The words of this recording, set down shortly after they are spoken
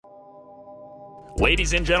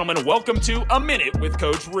Ladies and gentlemen, welcome to A Minute with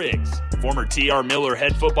Coach Riggs. Former TR Miller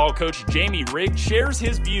head football coach Jamie Riggs shares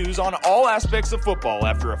his views on all aspects of football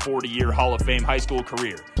after a 40-year Hall of Fame high school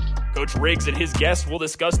career. Coach Riggs and his guests will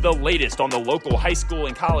discuss the latest on the local high school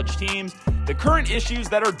and college teams, the current issues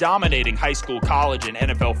that are dominating high school, college, and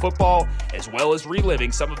NFL football, as well as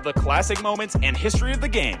reliving some of the classic moments and history of the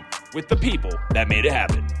game with the people that made it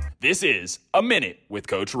happen. This is A Minute with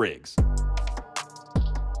Coach Riggs.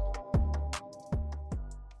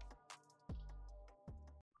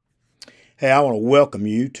 Hey, I want to welcome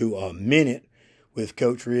you to A Minute with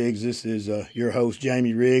Coach Riggs. This is your host,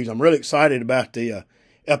 Jamie Riggs. I'm really excited about the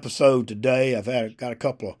episode today. I've got a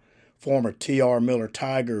couple of former TR Miller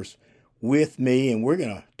Tigers with me, and we're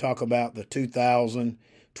going to talk about the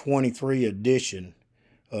 2023 edition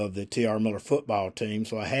of the TR Miller football team.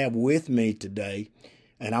 So I have with me today,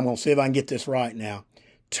 and I'm going to see if I can get this right now,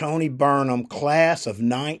 Tony Burnham, class of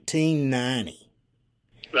 1990.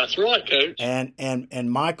 That's right, Coach. And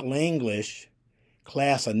Michael English,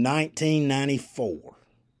 class of 1994.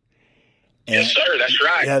 And, yes, sir. That's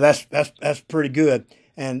right. Yeah, that's pretty good.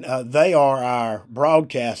 And they are our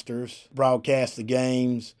broadcasters, broadcast the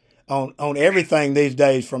games on everything these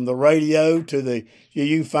days, from the radio to the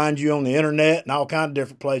you find you on the internet and all kinds of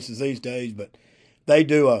different places these days. But they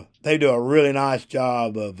do a really nice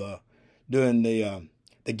job of doing the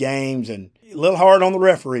games, and a little hard on the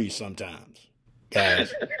referees sometimes,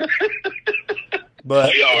 guys.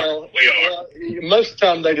 But we are. Most of the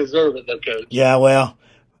time they deserve it, though, Coach. Yeah, well,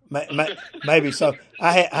 maybe so.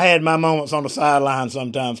 I had my moments on the sideline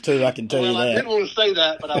sometimes too. I can tell you that. I didn't want to say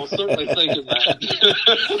that, but I was certainly thinking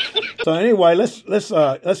that. So anyway,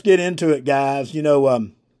 let's get into it, guys. You know,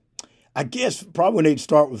 I guess probably need to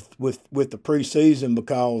start with the preseason,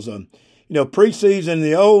 because preseason in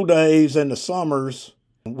the old days in the summers,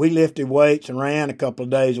 we lifted weights and ran a couple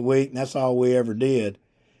of days a week, and that's all we ever did.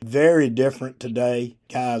 Very different today,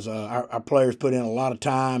 guys. Our players put in a lot of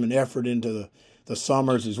time and effort into the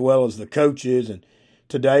summers, as well as the coaches. And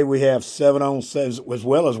today we have 7-on-7 as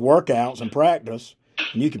well as workouts and practice.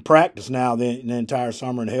 And you can practice now the entire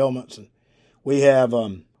summer in helmets. And we have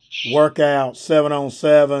workouts,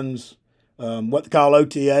 7-on-7s, what they call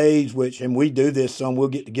OTAs, and we do this some. We'll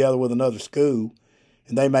get together with another school,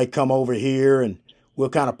 and they may come over here, and we'll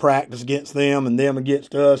kind of practice against them and them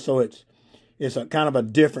against us. So it's a kind of a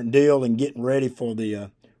different deal in getting ready for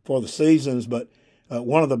the seasons. But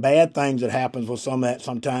one of the bad things that happens with some of that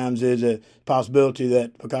sometimes is a possibility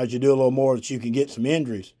that because you do a little more that you can get some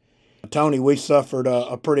injuries. Tony, we suffered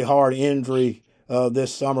a pretty hard injury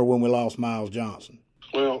this summer when we lost Miles Johnson.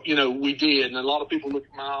 Well, we did, and a lot of people look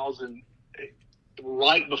at Miles, and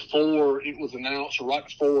right before it was announced, or right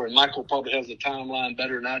before, and Michael probably has the timeline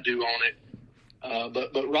better than I do on it,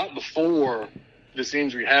 but right before this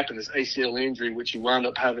injury happened, this ACL injury, which he wound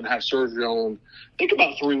up having to have surgery on, I think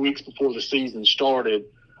about 3 weeks before the season started.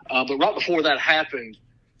 But right before that happened,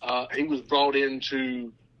 he was brought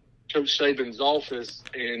into Coach Saban's office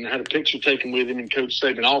and had a picture taken with him, and Coach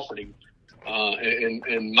Saban offered him.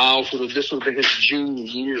 And Miles this would have been his junior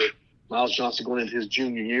year. Miles Johnson going into his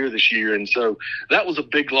junior year this year. And so that was a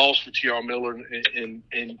big loss for TR Miller. And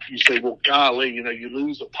you say, well, golly, you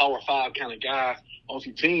lose a Power 5 kind of guy off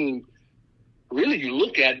your team. Really, you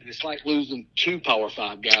look at it, it's like losing 2 Power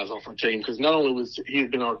 5 guys off our team, because not only was he had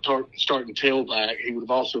been our starting tailback, he would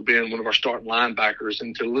have also been one of our starting linebackers.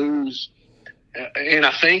 And to lose, and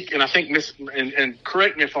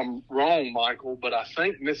correct me if I'm wrong, Michael, but I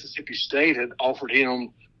think Mississippi State had offered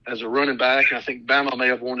him as a running back, and I think Bama may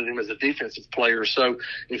have wanted him as a defensive player. So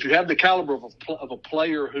if you have the caliber of a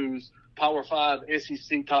player who's Power 5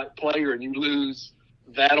 SEC type player, and you lose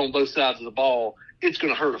that on both sides of the ball, it's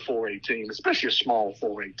going to hurt a 4A team, especially a small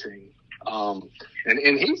 4A team.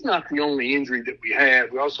 And he's not the only injury that we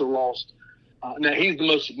had. We also lost now he's the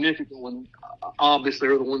most significant one, obviously,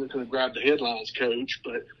 or the one that's going to grab the headlines, Coach.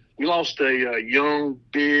 But we lost a young,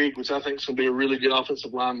 big, which I think is going to be a really good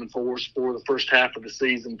offensive lineman for us for the first half of the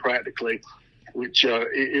season practically, which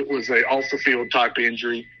it was a off-the-field type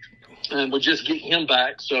injury. And we're just getting him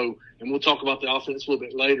back. So, and we'll talk about the offense a little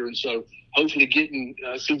bit later. And so hopefully getting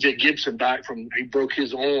C.J. Gibson back from he broke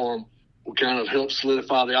his arm will kind of help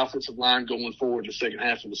solidify the offensive line going forward in the second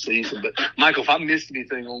half of the season. But, Michael, if I missed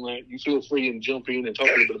anything on that, you feel free and jump in and talk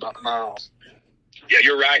a little bit about Miles. Yeah,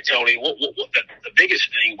 you're right, Tony. The biggest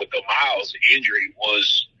thing with the Miles injury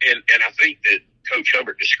was, and I think that Coach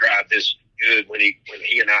Hubbard described this good when he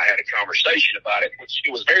and I had a conversation about it, which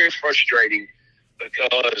it was very frustrating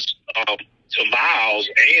because to Miles,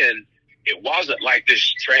 and it wasn't like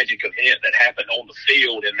this tragic event that happened on the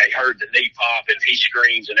field and they heard the knee pop and he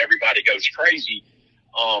screams and everybody goes crazy.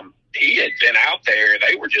 He he had been out there.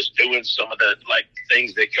 They were just doing some of the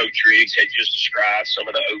things that Coach Riggs had just described, some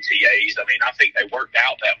of the OTAs. I mean, I think they worked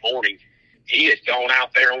out that morning. He had gone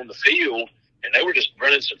out there on the field, and they were just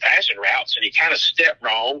running some passing routes, and he kind of stepped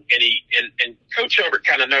wrong, and Coach Hubbard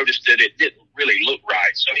kind of noticed that it didn't really look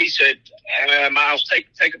right. So he said, Miles,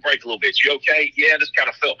 take a break a little bit. You okay? Yeah, I just kind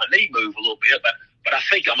of felt my knee move a little bit, but I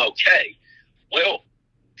think I'm okay. Well,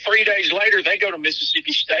 3 days later, they go to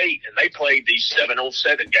Mississippi State, and they played these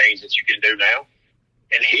 7-on-7 games that you can do now.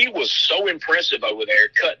 And he was so impressive over there,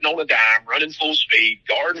 cutting on a dime, running full speed,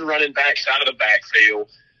 guarding running backs out of the backfield.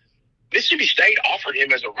 Mississippi State offered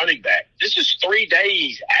him as a running back. This is 3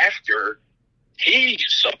 days after he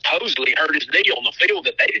supposedly hurt his knee on the field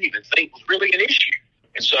that they didn't even think was really an issue.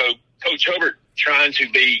 And so Coach Hubbard, trying to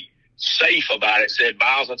be safe about it, said,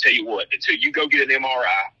 Miles, I'll tell you what, until you go get an MRI,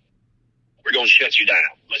 we're going to shut you down.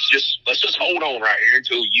 Let's just hold on right here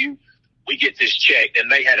until we get this checked.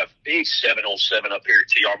 And they had a big 7-on-7 up here at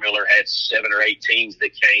TR Miller, had 7 or 8 teams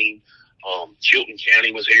that came. Chilton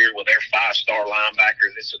County was here with their 5-star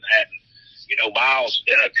linebacker, this and that. And, Miles,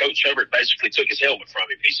 Coach Hubbard basically took his helmet from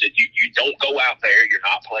him. He said, you don't go out there. You're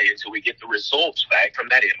not playing until we get the results back from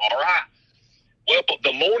that MRI. Well,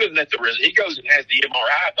 the morning that he goes and has the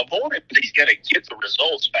MRI, the morning that he's going to get the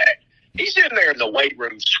results back, he's in there in the weight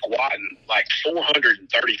room squatting like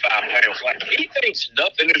 435 pounds. Like, he thinks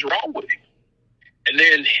nothing is wrong with him. And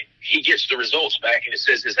then he gets the results back, and it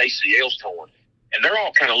says his ACL's torn. And they're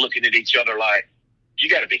all kind of looking at each other like, you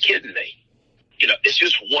got to be kidding me. It's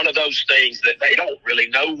just one of those things that they don't really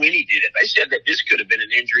know when he did it. They said that this could have been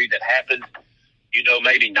an injury that happened,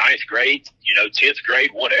 maybe 9th grade, 10th grade,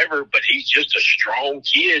 whatever. But he's just a strong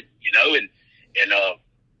kid,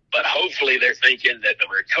 but hopefully they're thinking that the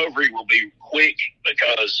recovery will be quick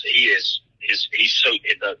because he's so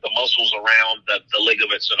the muscles around the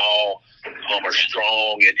ligaments and all are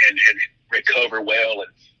strong and recover well. And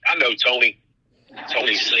I know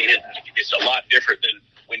Tony's seen it. It's a lot different than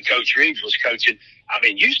when Coach Riggs was coaching. I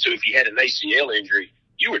mean, used to, if you had an ACL injury,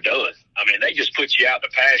 you were done. I mean, they just put you out in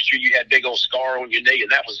the pasture. You had a big old scar on your knee, and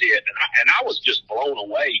that was it. And I was just blown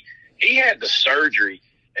away. He had the surgery.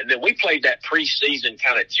 And then we played that preseason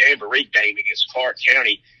kind of jamboree game against Clark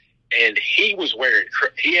County, and he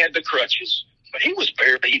had the crutches, but he was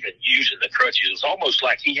barely even using the crutches. It was almost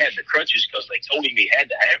like he had the crutches because they told him he had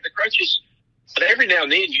to have the crutches. But every now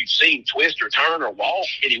and then you'd see him twist or turn or walk,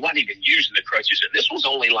 and he wasn't even using the crutches. And this was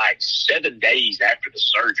only like 7 days after the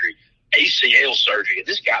surgery, ACL surgery, and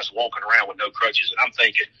this guy's walking around with no crutches. And I'm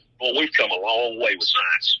thinking, well, we've come a long way with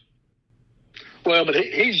science. Well, but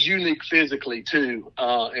he's unique physically too,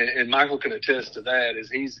 and Michael can attest to that. Is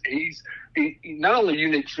he's not only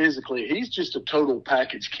unique physically, he's just a total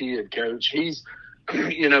package kid, Coach. He's,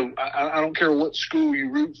 I don't care what school you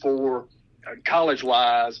root for, college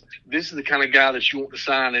wise. This is the kind of guy that you want to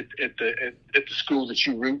sign at the school that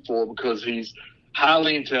you root for because he's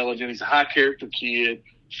highly intelligent. He's a high character kid.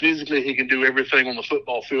 Physically, he can do everything on the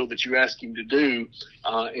football field that you ask him to do,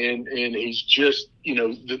 and he's just,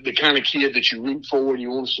 the kind of kid that you root for and you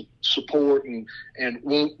want to support and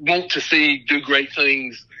want to see do great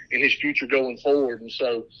things in his future going forward. And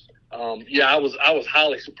so, I was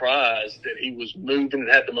highly surprised that he was moving and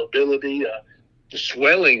had the mobility. The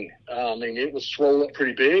swelling, it was swollen up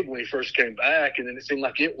pretty big when he first came back, and then it seemed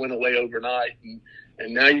like it went away overnight.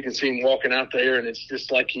 And now you can see him walking out there, and it's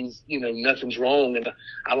just like he's, nothing's wrong. And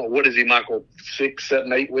I don't know, what is he, Michael, 6,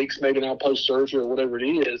 7, 8 weeks maybe now post-surgery or whatever it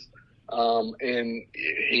is. And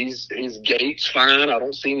his gait's fine. I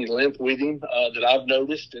don't see any limp with him that I've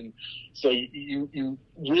noticed. And so you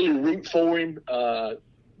really root for him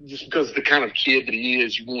just because of the kind of kid that he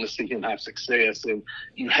is. You want to see him have success. And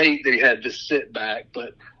you hate that he had this setback.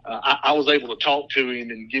 But I was able to talk to him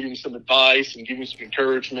and give him some advice and give him some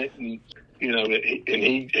encouragement. And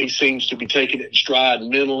he seems to be taking it in stride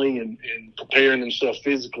mentally and preparing himself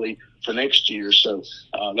physically for next year. So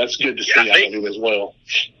that's good to see out of him as well.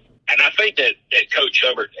 And I think that Coach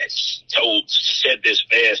Hubbard has said this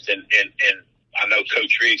best, and I know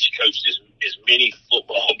Coach Riggs coached as many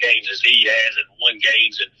football games as he has and won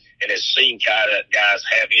games and has seen guys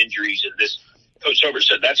have injuries. And this Coach Hubbard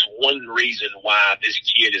said that's one reason why this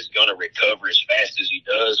kid is going to recover as fast as he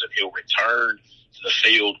does, and he'll return to the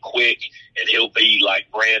field quick, and he'll be like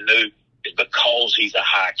brand new, is because he's a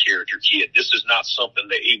high character kid. This is not something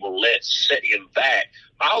that he will let set him back.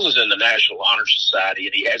 Miles is in the National Honor Society,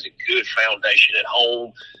 and he has a good foundation at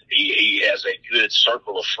home. He has a good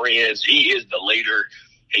circle of friends. He is the leader.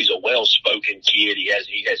 He's a well-spoken kid. He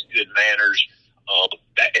has good manners.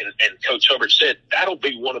 And Coach Hubbard said that'll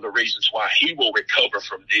be one of the reasons why he will recover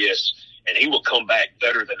from this, and he will come back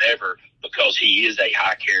better than ever because he is a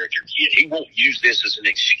high character kid. He won't use this as an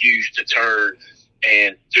excuse to turn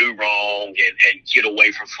and do wrong and get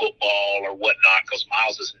away from football or whatnot, because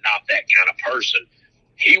Miles is not that kind of person.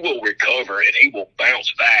 He will recover and he will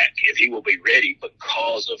bounce back and he will be ready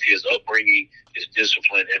because of his upbringing, his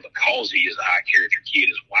discipline, and because he is a high character kid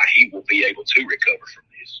is why he will be able to recover from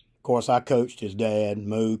this. Of course, I coached his dad,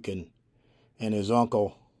 Mook, and his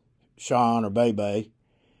uncle, Sean or Bebe.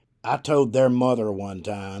 I told their mother one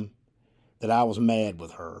time that I was mad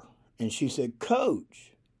with her. And she said,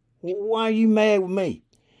 "Coach, why are you mad with me?"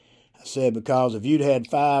 I said, "Because if you'd had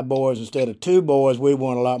 5 boys instead of 2 boys, we'd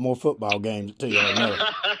won a lot more football games at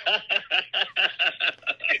TRM."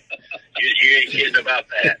 You ain't kidding about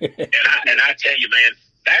that. And I tell you, man,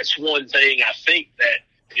 that's one thing I think that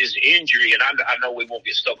his injury, and I know we won't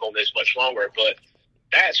get stuck on this much longer, but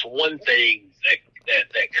that's one thing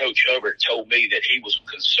that Coach Hubbard told me that he was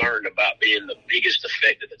concerned about being the biggest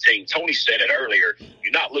effect of the team. Tony said it earlier,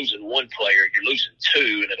 you're not losing 1 player, you're losing 2,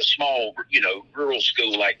 and in a small, rural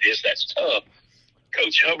school like this, that's tough.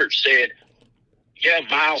 Coach Hubbard said, yeah,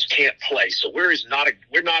 Miles can't play, so we're not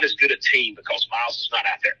as good a team because Miles is not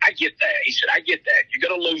out there. I get that. He said, I get that. You're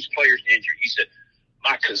going to lose players to injury. He said,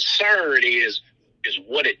 my concern is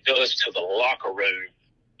what it does to the locker room,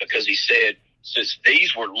 because he said, since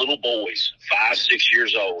these were little boys, 5, 6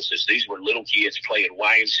 years old, since these were little kids playing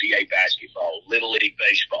YMCA basketball, Little League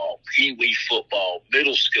baseball, Pee Wee football,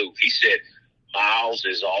 middle school, he said, Miles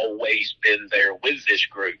has always been there with this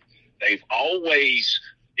group. They've always,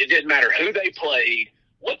 it didn't matter who they played,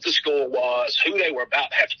 what the score was, who they were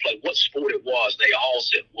about to have to play, what sport it was, they all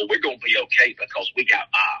said, well, we're going to be okay because we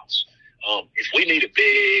got Miles. If we need a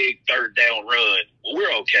big 3rd down run, well,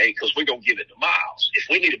 we're okay because we're going to give it to Miles. If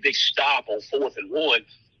we need a big stop on 4th and 1, well,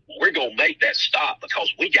 we're going to make that stop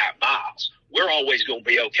because we got Miles. We're always going to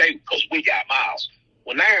be okay because we got Miles.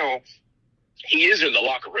 Well, now he is in the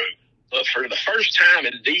locker room, but for the first time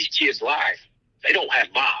in these kids' life, they don't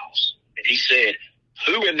have Miles. And he said,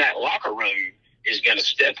 who in that locker room is going to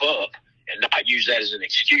step up and not use that as an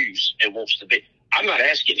excuse and wants to be?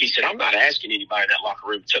 He said, I'm not asking anybody in that locker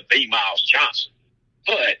room to be Miles Johnson,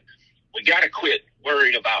 but we got to quit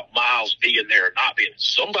worrying about Miles being there or not being.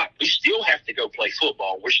 We still have to go play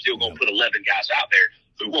football. We're still going to put 11 guys out there.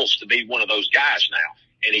 Who wants to be one of those guys now?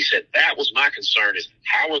 And he said, that was my concern, is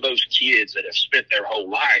how are those kids that have spent their whole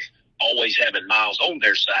life always having Miles on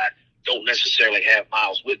their side, don't necessarily have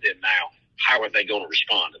Miles with them now? How are they going to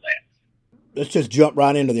respond to that? Let's just jump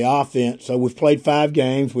right into the offense. So we've played 5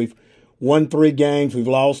 games. We've won 3 games. We've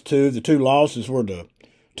lost 2. The 2 losses were to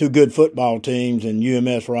 2 good football teams in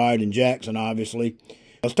UMS Wright and Jackson, obviously.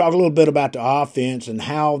 Let's talk a little bit about the offense and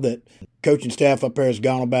how that coaching staff up there has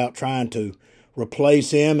gone about trying to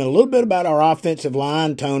replace him, and a little bit about our offensive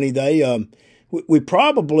line, Tony. We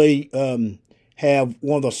probably have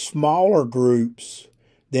one of the smaller groups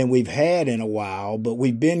than we've had in a while, but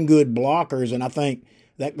we've been good blockers, and I think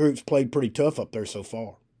that group's played pretty tough up there so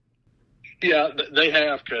far. Yeah, they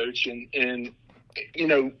have, Coach, and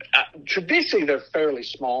traditionally they're fairly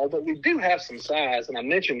small, but we do have some size. And I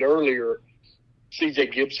mentioned earlier, C.J.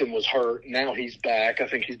 Gibson was hurt. Now he's back. I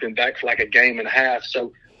think he's been back for like a game and a half.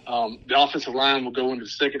 So the offensive line will go into the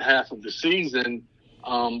second half of the season,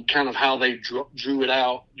 kind of how they drew it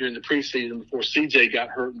out during the preseason before C.J. got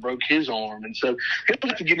hurt and broke his arm. And so he'll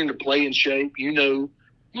have to get into playing shape.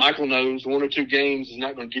 Michael knows 1 or 2 games is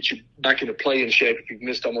not going to get you back into playing shape if you've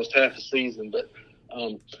missed almost half a season. But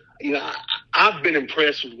I've been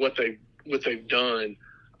impressed with what they've done.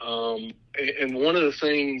 And one of the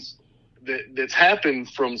things that's happened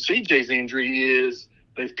from CJ's injury is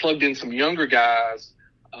they've plugged in some younger guys,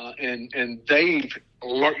 and you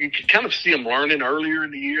can kind of see them learning earlier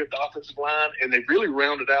in the year at the offensive line, and they've really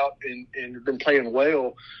rounded out and have been playing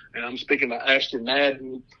well. And I'm speaking about Ashton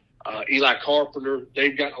Madden, Eli Carpenter.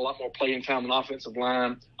 They've gotten a lot more playing time on offensive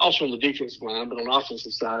line, also on the defensive line, but on the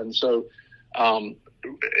offensive side. And so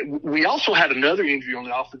we also had another injury on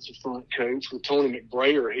the offensive front, Coach, with Tony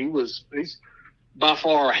McBrayer. He's by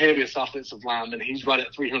far our heaviest offensive lineman. He's right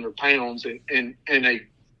at 300 pounds and a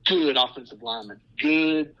good offensive lineman.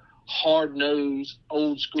 Good, hard-nosed,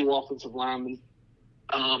 old-school offensive lineman.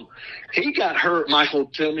 He got hurt. Michael,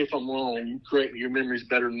 tell me if I'm wrong. You correct me. Your memory's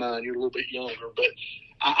better than mine. You're a little bit younger. But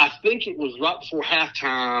I think it was right before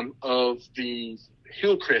halftime of the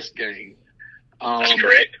Hillcrest game. That's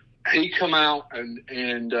correct. He come out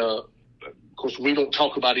and of course, we don't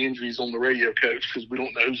talk about injuries on the radio, Coach, because we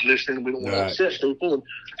don't know who's listening. We don't want to upset people,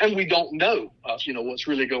 and we don't know, what's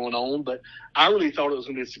really going on. But I really thought it was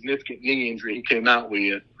going to be a significant knee injury he came out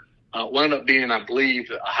with. Wound up being, I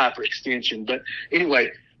believe, a hyperextension. But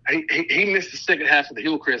anyway, he missed the second half of the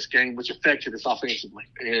Hillcrest game, which affected us offensively,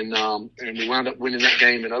 and we wound up winning that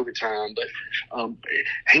game in overtime. But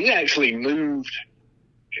he actually moved.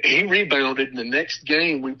 He rebounded in the next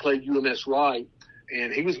game. We played UMS Wright,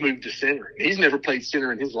 and he was moved to center. He's never played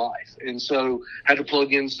center in his life, and so had to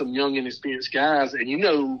plug in some young, inexperienced guys. And you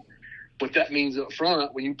know what that means up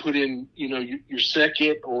front when you put in, you know, your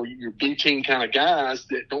second or your B team kind of guys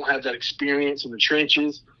that don't have that experience in the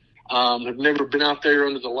trenches. Have never been out there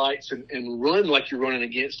under the lights and run like you're running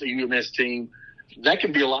against a UMS team. That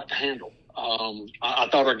can be a lot to handle. I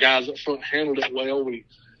thought our guys up front handled it well. We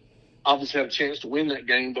obviously had a chance to win that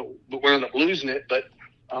game, but wound up losing it. But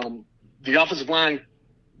the offensive line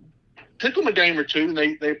took them a game or two, and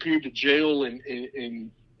they appeared to gel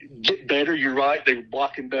and get better. You're right, they were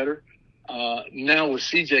blocking better. Now with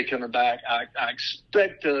CJ coming back, I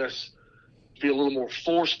expect us be a little more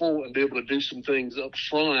forceful and be able to do some things up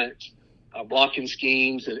front, blocking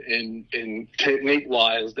schemes and technique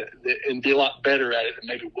wise, and be a lot better at it than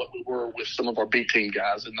maybe what we were with some of our B team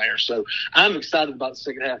guys in there. So I'm excited about the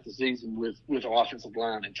second half of the season with our offensive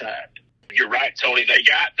line intact. You're right, Tony. They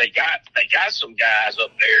got some guys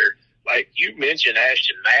up there. Like you mentioned,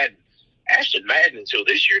 Ashton Madden. Ashton Madden until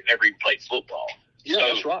this year never even played football. Yeah, so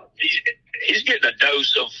that's right. He's getting a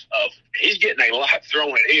dose of he's getting a lot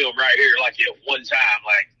thrown at him right here, like at one time.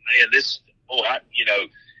 Like, man,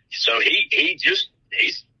 so he's this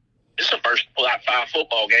is the first 5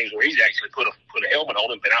 football games where he's actually put a helmet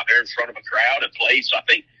on and been out there in front of a crowd and played. So I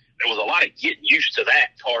think there was a lot of getting used to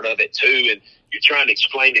that part of it too. And you're trying to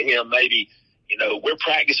explain to him maybe, you know, we're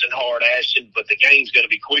practicing hard, Ashton, but the game's going to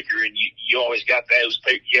be quicker. And you always got those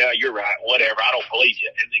people, yeah, you're right, whatever, I don't believe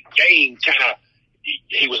you. And the game kind of,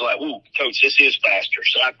 he was like, "Ooh, coach, this is faster."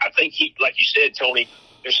 So I think he, like you said, Tony,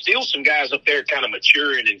 there's still some guys up there kind of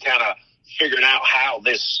maturing and kind of figuring out how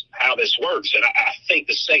this works. And I think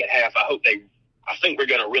the second half, I think we're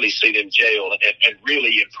going to really see them gel and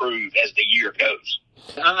really improve as the year goes.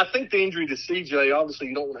 I think the injury to CJ, obviously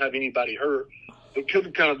you don't want to have anybody hurt. It could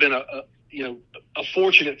have kind of been a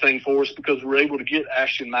fortunate thing for us because we were able to get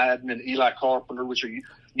Ashton Madden and Eli Carpenter, which are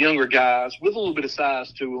younger guys with a little bit of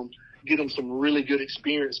size to them, get them some really good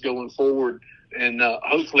experience going forward, and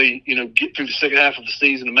hopefully, you know, get through the second half of the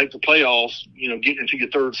season and make the playoffs, you know, getting into your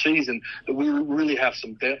third season, that we really have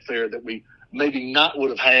some depth there that we maybe not would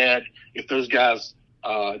have had if those guys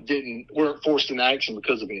weren't forced into action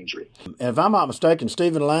because of injury. If I'm not mistaken,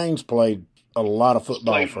 Stephen Lane's played a lot of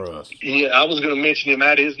football for us. Yeah, I was going to mention him. I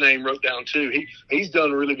had his name wrote down too. He's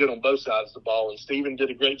done really good on both sides of the ball, and Stephen did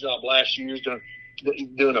a great job last year. He's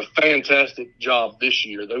doing a fantastic job this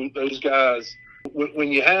year. Those guys,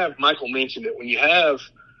 when you have, Michael mentioned it, when you have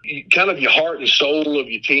kind of your heart and soul of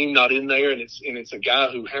your team not in there, and it's a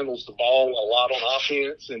guy who handles the ball a lot on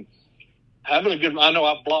offense, and having a good, I know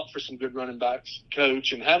I've blocked for some good running backs,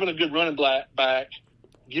 Coach, and having a good running back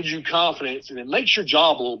gives you confidence, and it makes your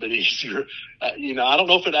job a little bit easier. I don't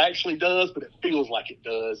know if it actually does, but it feels like it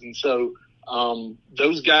does. And so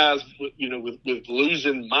those guys, with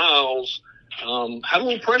losing Miles, had a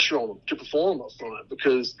little pressure on them to perform up front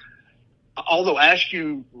because although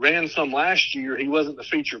Askew ran some last year, he wasn't the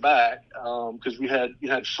feature back because you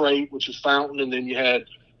had Freight, which is Fountain, and then you had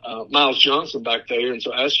Miles Johnson back there, and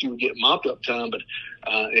so Askew would get mopped up time. But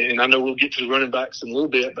and I know we'll get to the running backs in a little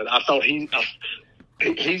bit, but I thought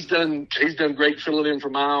he's done great filling in for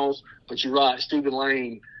Miles. But you're right, Stephen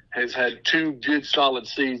Lane has had 2 good solid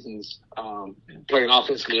seasons playing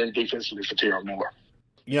offensively and defensively for TR Miller.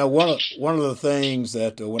 You know, one of the things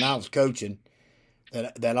that when I was coaching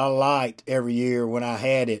that I liked every year when I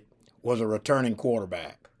had it was a returning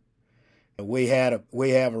quarterback. We have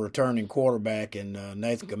a returning quarterback in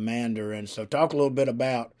Nathan Commander, and so talk a little bit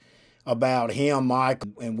about him, Mike,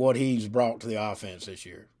 and what he's brought to the offense this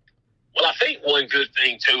year. Well, I think one good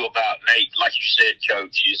thing too about Nate, like you said,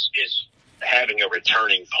 Coach, is having a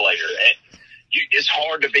returning player. It's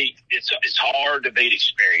hard to beat. It's hard to beat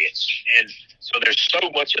experience, and so there's so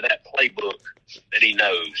much of that playbook that he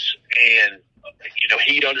knows, and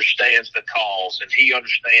he understands the calls and he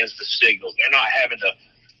understands the signals. They're not having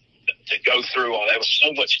to go through all that. There was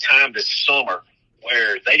so much time this summer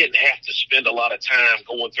where they didn't have to spend a lot of time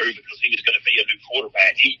going through because he was going to be a new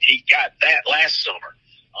quarterback. He got that last summer,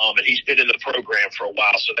 and he's been in the program for a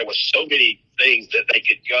while. So there was so many things that they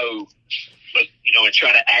could go, but and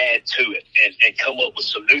try to add to it and come up with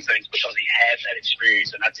some new things because he had that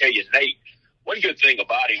experience. And I tell you, Nate, one good thing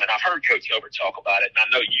about him, and I've heard Coach Hubbard talk about it, and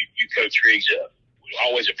I know you Coach Riggs, we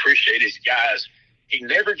always appreciate his guys. He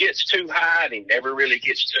never gets too high, and he never really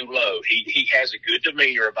gets too low. He has a good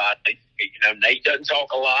demeanor about it. Nate doesn't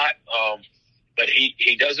talk a lot, but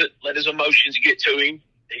he doesn't let his emotions get to him,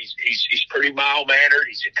 He's pretty mild mannered.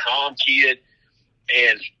 He's a calm kid,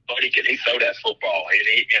 but he throw that football,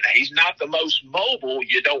 and he's not the most mobile,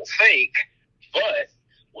 you don't think, but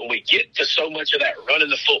when we get to so much of that running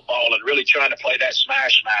the football and really trying to play that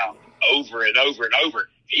smash mouth over and over and over,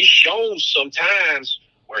 he's shown sometimes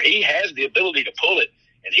where he has the ability to pull it,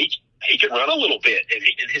 and he can run a little bit, and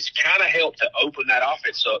it's kind of helped to open that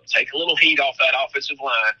offense up, take a little heat off that offensive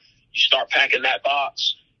line. You start packing that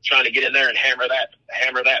box, trying to get in there and hammer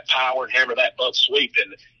that power and hammer that butt sweep,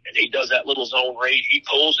 and he does that little zone read. He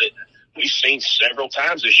pulls it. We've seen several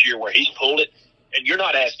times this year where he's pulled it, and you're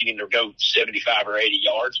not asking him to go 75 or 80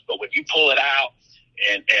 yards, but when you pull it out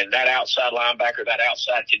and that outside linebacker, that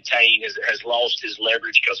outside contain has lost his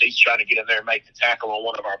leverage because he's trying to get in there and make the tackle on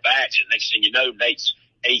one of our backs, and next thing you know, Nate's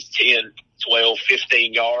 8, 10, 12,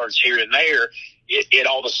 15 yards here and there. It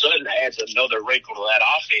all of a sudden adds another wrinkle to that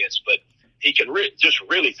offense, but he can just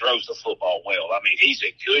really throws the football well. I mean, he's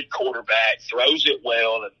a good quarterback, throws it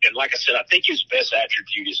well, and like I said, I think his best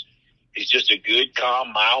attribute is he's just a good,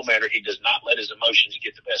 calm, mild mannered. He does not let his emotions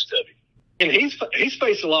get the best of him. And he's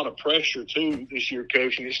faced a lot of pressure too this year,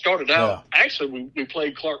 Coach. And it started out actually we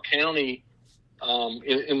played Clark County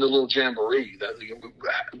in the little jamboree.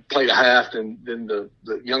 We played a half, and then the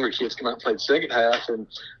younger kids come out and played the second half, and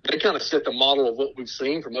they kind of set the model of what we've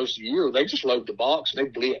seen for most of the year. They just load the box and they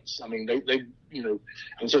blitz. I mean, they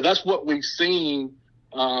and so that's what we've seen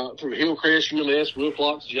through Hillcrest, UMS,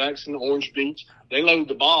 Wilcox, Jackson, Orange Beach. They load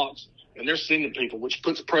the box and they're sending people, which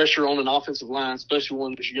puts pressure on an offensive line, especially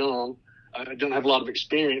one that's young, doesn't have a lot of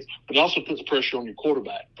experience, but it also puts pressure on your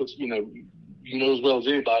quarterback. Puts you know as well as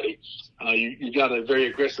anybody. You got a very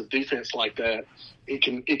aggressive defense like that. It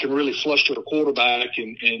can really flush your quarterback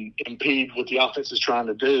and impede what the offense is trying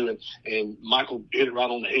to do. And Michael hit it right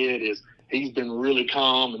on the head. He's been really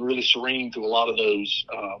calm and really serene through a lot of those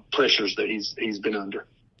pressures that he's been under.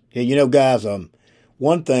 Yeah, guys,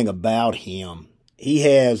 one thing about him, he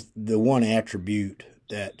has the one attribute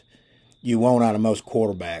that you want out of most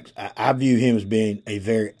quarterbacks. I view him as being a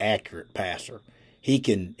very accurate passer. He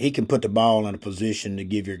can put the ball in a position to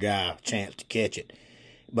give your guy a chance to catch it.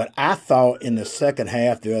 But I thought in the second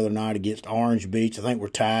half the other night against Orange Beach, I think we're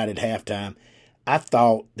tied at halftime, I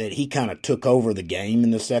thought that he kind of took over the game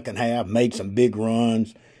in the second half, made some big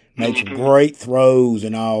runs, made some great throws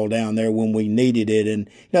and all down there when we needed it. And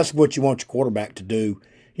that's what you want your quarterback to do.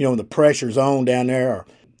 When the pressure's on down there or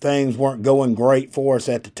things weren't going great for us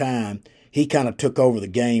at the time, he kind of took over the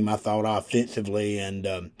game, I thought, offensively and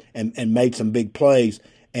made some big plays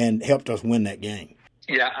and helped us win that game.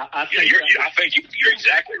 Yeah, I think you're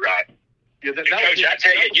exactly right. Yeah, Coach, I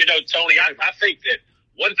tell you, Tony, I think that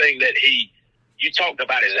one thing that you talked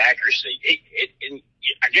about his accuracy.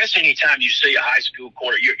 I guess anytime you see a high school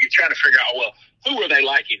quarter, you're trying to figure out, well, who are they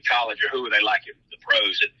like in college or who are they like in the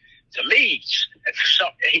pros? And to me,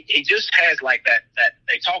 he just has like that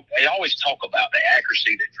they always talk about the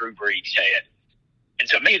accuracy that Drew Brees had. And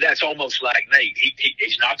to me, that's almost like Nate.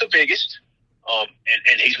 He's not the biggest,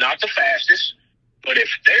 and he's not the fastest. But if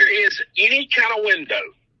there is any kind of window,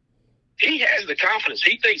 he has the confidence.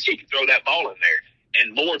 He thinks he can throw that ball in there.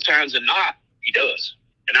 And more times than not, he does.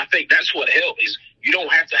 And I think that's what helped is you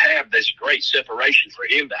don't have to have this great separation for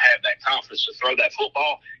him to have that confidence to throw that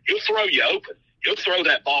football. He'll throw you open. He'll throw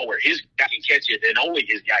that ball where his guy can catch it, and only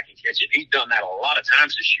his guy can catch it. He's done that a lot of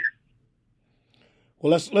times this year.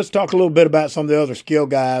 Well, let's talk a little bit about some of the other skill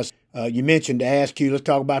guys. You mentioned to ask you. Let's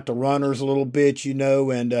talk about the runners a little bit,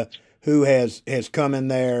 and who has come in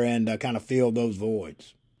there and kind of filled those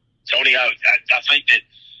voids. Tony, I think that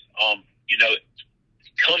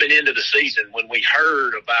coming into the season when we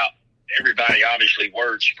heard about everybody, obviously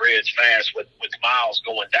word spreads fast with Miles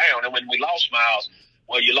going down, and when we lost Miles,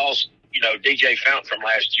 well, you lost DJ Fountain from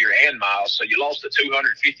last year and Miles, so you lost a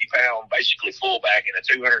 250-pound basically fullback and a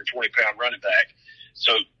 220-pound running back.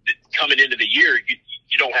 So coming into the year,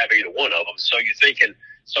 you don't have either one of them. So you're thinking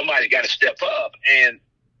somebody's got to step up, and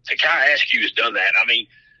Takai Askew has done that. I mean,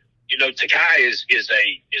 Takai is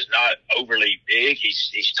not overly big.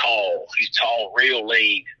 He's tall. He's tall, real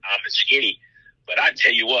lean, and skinny. But I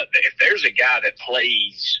tell you what, if there's a guy that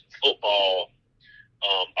plays football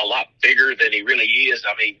a lot bigger than he really is,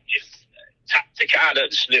 I mean, if Takai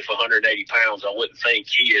doesn't sniff 180 pounds, I wouldn't think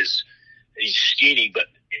he's skinny, but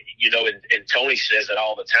and Tony says it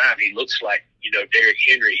all the time. He looks like, Derrick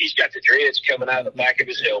Henry. He's got the dreads coming out of the back of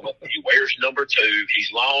his helmet. He wears number 2.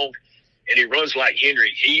 He's long, and he runs like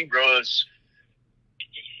Henry. He runs.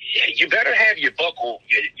 You better have your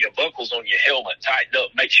buckles on your helmet tightened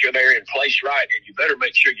up, make sure they're in place right, and you better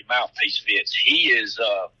make sure your mouthpiece fits.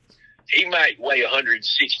 he might weigh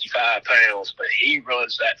 165 pounds, but he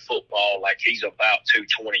runs that football like he's about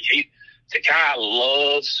 220. Takai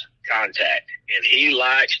loves contact, and he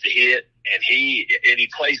likes to hit, and he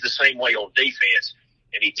plays the same way on defense.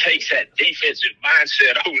 And he takes that defensive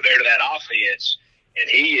mindset over there to that offense, and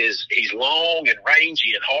he's long and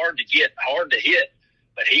rangy and hard to hit,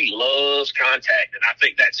 but he loves contact. And I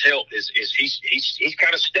think that's helped is he's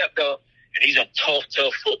kind of stepped up, and he's a tough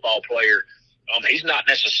football player. He's not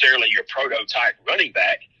necessarily your prototype running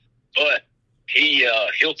back, but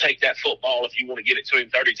he'll take that football. If you want to get it to him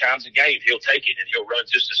 30 times a game, he'll take it, and he'll run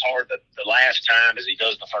just as hard the last time as he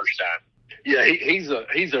does the first time. Yeah, he's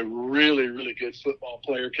a really, really good football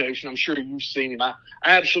player, Coach, and I'm sure you've seen him. I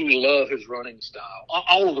absolutely love his running style.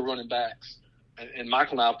 All of the running backs, and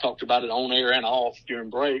Michael and I have talked about it on air and off during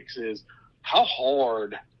breaks, is how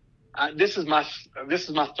hard this is my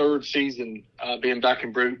third season being back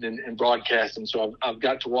in Bruton and broadcasting, so I've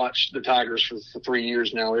got to watch the Tigers for 3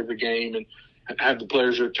 years now, every game, and have the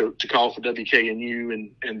pleasure to call for WKNU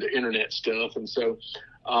and the internet stuff. And so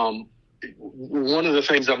one of the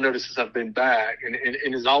things I've noticed since I've been back,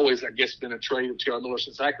 and has always, I guess, been a trait of TR Miller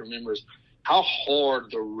since I can remember, is how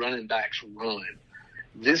hard the running backs run.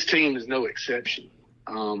 This team is no exception.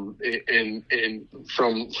 And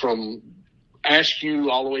from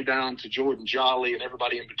Askew all the way down to Jordan Jolly and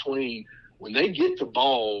everybody in between, when they get the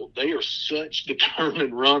ball, they are such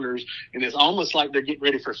determined runners, and it's almost like they're getting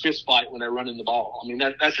ready for a fist fight when they're running the ball. I mean,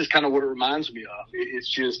 that's just kind of what it reminds me of. It's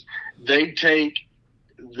just they take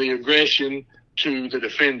the aggression to the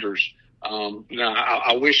defenders.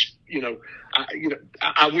 I wish,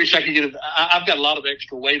 I wish I could get I've got a lot of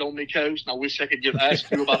extra weight on me, Coach, and I wish I could ask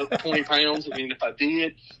you about 20 pounds. I mean, if I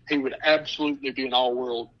did, he would absolutely be an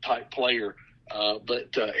all-world type player.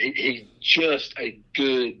 But he's just a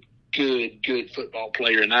good football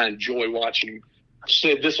player, and I enjoy watching him. I've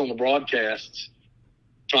said this on the broadcasts,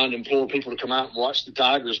 trying to implore people to come out and watch the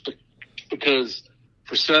Tigers, because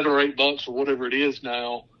for $7 or $8 or whatever it is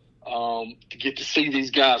now, to get to see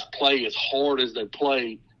these guys play as hard as they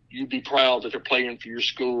play, you'd be proud that they're playing for your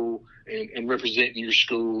school and representing your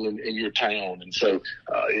school and your town. And so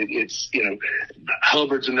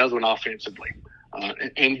Hubbard's another one offensively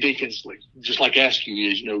and defensively, just like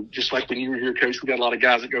Askew is. Just like when you were here, Coach, we got a lot of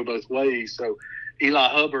guys that go both ways. So Eli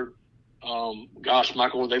Hubbard,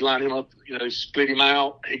 Michael, they line him up, split him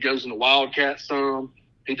out. He goes in the Wildcat some.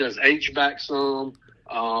 He does H-back some.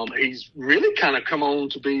 He's really kind of come on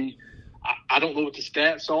to be, I don't know what the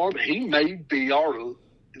stats are, but he may be our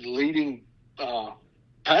leading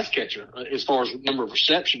pass catcher as far as number of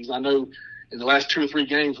receptions. I know in the last 2 or 3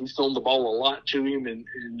 games we've thrown the ball a lot to him, and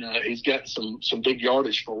he's got some big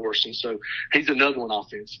yardage for us, and so he's another one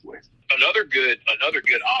offensively. Another good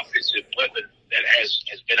offensive weapon that has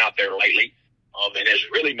been out there lately, and has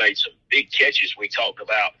really made some big catches. We talked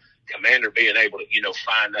about Commander being able to,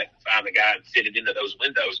 find the guy and fit it into those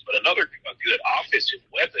windows. But a good offensive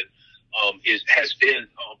weapon has been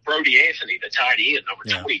Brody Anthony, the tight end,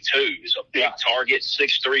 number 22. He's a big target,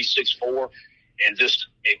 6'3", 6'4", and just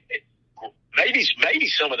maybe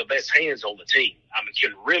some of the best hands on the team. I mean,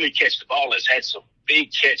 can really catch the ball. Has had some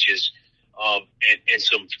big catches and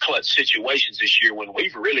some clutch situations this year when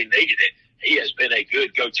we've really needed it. He has been a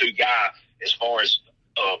good go-to guy as far as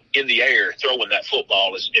in the air throwing that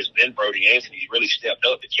football has been Brody Anthony. He really stepped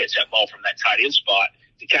up to catch that ball from that tight end spot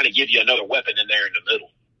to kind of give you another weapon in there in the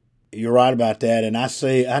middle. You're right about that, and I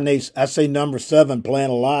see number 7 playing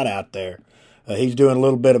a lot out there. He's doing a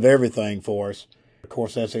little bit of everything for us. Of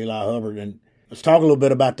course, that's Eli Hubbard. And let's talk a little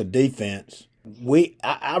bit about the defense.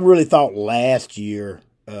 I really thought last year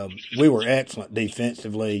we were excellent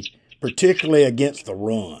defensively, particularly against the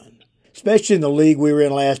run. Especially in the league we were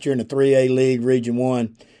in last year, in the 3A league, Region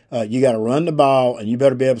 1, you got to run the ball, and you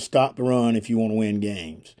better be able to stop the run if you want to win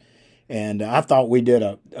games. And I thought we did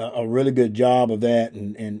a really good job of that,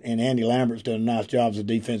 and Andy Lambert's done a nice job as a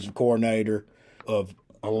defensive coordinator of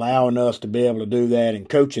allowing us to be able to do that and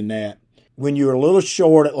coaching that. When you're a little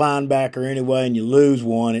short at linebacker anyway and you lose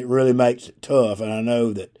one, it really makes it tough. And I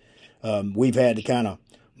know that we've had to kind of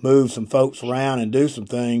move some folks around and do some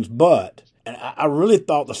things, but I really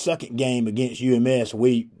thought the second game against UMS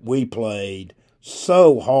we played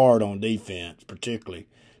so hard on defense, particularly,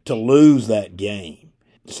 to lose that game.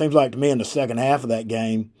 It seems like to me in the second half of that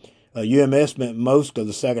game, UMS spent most of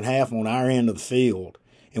the second half on our end of the field,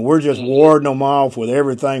 and we're just warding them off with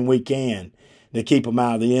everything we can to keep them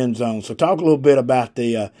out of the end zone. So talk a little bit about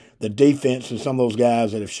the defense and some of those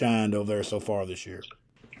guys that have shined over there so far this year.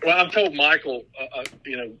 Well, I've told Michael,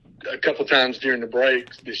 a couple times during the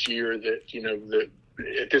breaks this year that, that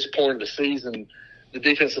at this point in the season, the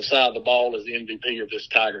defensive side of the ball is the MVP of this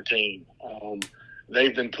Tiger team.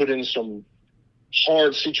 They've been put in some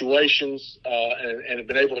hard situations and have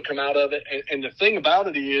been able to come out of it. And the thing about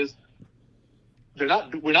it is, we're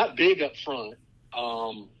not big up front,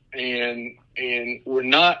 and we're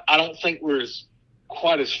not. I don't think we're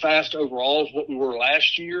quite as fast overall as what we were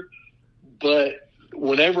last year. But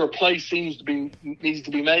whenever a play needs to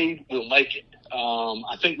be made, we'll make it.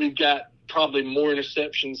 I think we've got probably more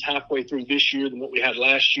interceptions halfway through this year than what we had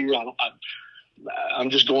last year. I'm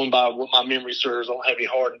just going by what my memory serves. I don't have any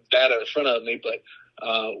hard data in front of me, but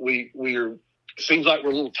we're seems like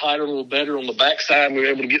we're a little tighter, a little better on the backside. We were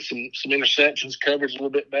able to get some interceptions, coverage a little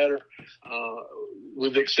bit better,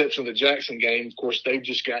 with the exception of the Jackson game. Of course, they've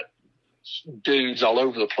just got dudes all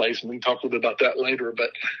over the place, and we can talk a little bit about that later.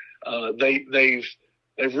 But they've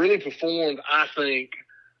really performed. I think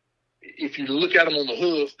if you look at them on the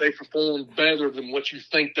hoof, they performed better than what you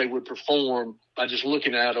think they would perform by just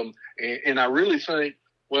looking at them. And I really think,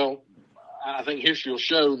 well, I think history will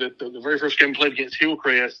show that the very first game we played against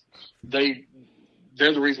Hillcrest, they're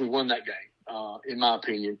the reason we won that game, in my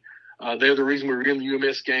opinion. They're the reason we were in the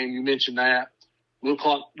UMS game. You mentioned that.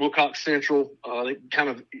 Wilcox Central, it kind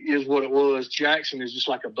of is what it was. Jackson is just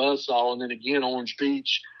like a buzzsaw. And then again, Orange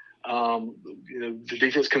Beach, the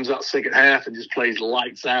defense comes out second half and just plays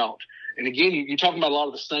lights out. And again, you're talking about a lot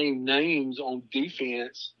of the same names on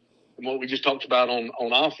defense and what we just talked about on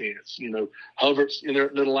offense. Hubbard's in their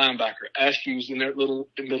little linebacker. Askew's in their little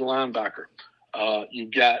middle linebacker.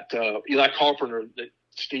 You've got Eli Carpenter,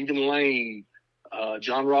 Stephen Lane,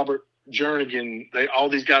 John Robert Jernigan. All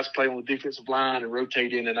these guys play on the defensive line and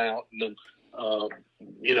rotate in and out. And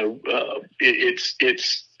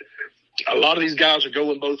it's a lot of these guys are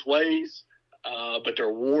going both ways, but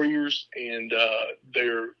they're warriors, and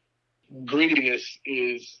their grittiness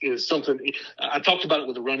is something. I talked about it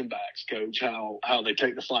with the running backs, Coach, how they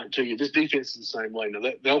take the fight to you. This defense is the same way. Now,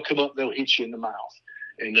 they'll come up, they'll hit you in the mouth,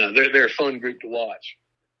 and they're a fun group to watch.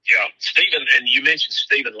 Yeah, Stephen, and you mentioned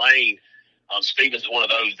Stephen Lane. Stephen's one of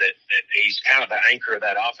those that he's kind of the anchor of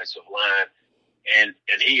that offensive line, and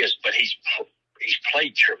he's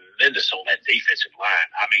played tremendous on that defensive line.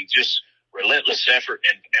 I mean, just relentless effort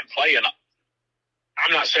and playing.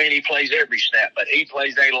 I'm not saying he plays every snap, but he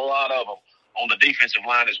plays a lot of them on the defensive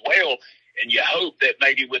line as well. And you hope that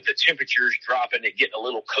maybe with the temperatures dropping and getting a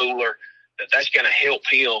little cooler, that's going to help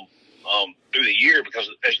him through the year, because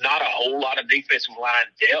there's not a whole lot of defensive line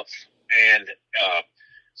depth. And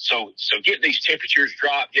so getting these temperatures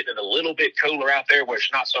dropped, getting it a little bit cooler out there where it's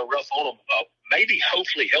not so rough on them, maybe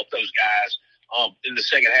hopefully help those guys in the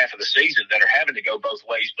second half of the season that are having to go both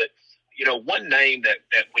ways. But one name that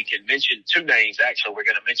we can mention, two names actually we're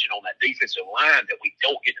going to mention on that defensive line that we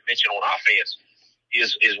don't get to mention on offense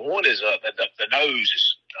is one is the nose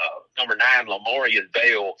is number 9, Lamarian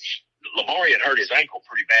Bell. Lamarian hurt his ankle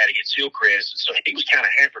pretty bad against Hillcrest, and so he was kind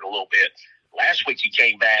of hampered a little bit. Last week he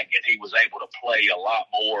came back and he was able to play a lot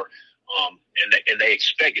more, and they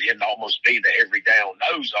expected him to almost be the every down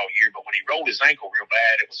nose all year. But when he rolled his ankle real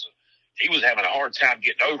bad, he was having a hard time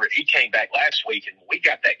getting over it. He came back last week, and we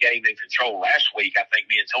got that game in control last week. I think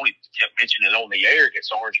me and Tony kept mentioning on the air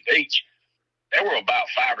against Orange Beach. There were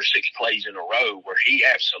about 5 or 6 plays in a row where he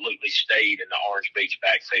absolutely stayed in the Orange Beach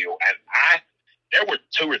backfield. And there were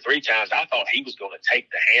 2 or 3 times I thought he was going to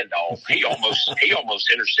take the handoff. He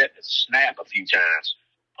almost intercepted the snap a few times.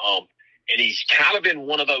 And he's kind of been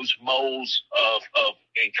one of those molds of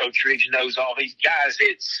and Coach Riggs knows all these guys.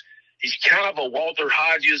 He's kind of a Walter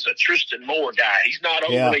Hodges, a Tristan Moore guy. He's not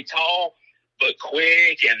overly tall, but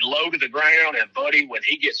quick and low to the ground. And, buddy, when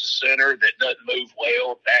he gets a center that doesn't move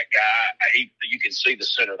well, that guy, you can see the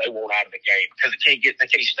center they want out of the game because they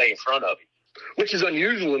can't stay in front of him. Which is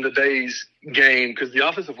unusual in today's game because the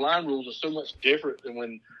offensive line rules are so much different than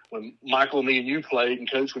when Michael, me, and you played.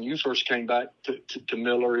 And, Coach, when you first came back to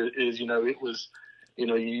Miller, it was –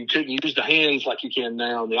 you couldn't use the hands like you can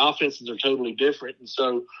now. The offenses are totally different. And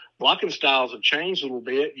so blocking styles have changed a little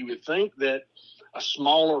bit. You would think that a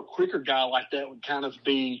smaller, quicker guy like that would kind of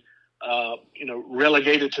be,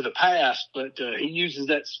 relegated to the past. But he uses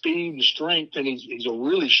that speed and strength, and he's a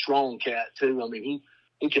really strong cat, too. I mean,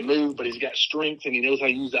 he can move, but he's got strength, and he knows how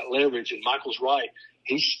to use that leverage. And Michael's right.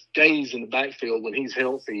 He stays in the backfield when he's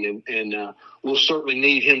healthy, and we'll certainly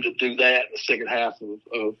need him to do that in the second half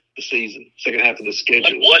of the season, second half of the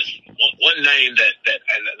schedule. One name and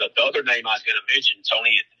the other name I was going to mention,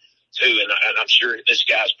 Tony, too, and I'm sure this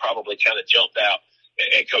guy's probably kind of jumped out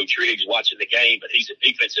at Coach Riggs watching the game, but he's a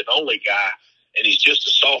defensive-only guy, and he's just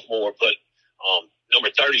a sophomore. But number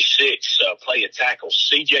 36, playing tackle,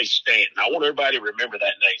 C.J. Stanton. I want everybody to remember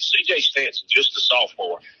that name. C.J. Stanton, just a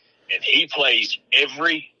sophomore. and he plays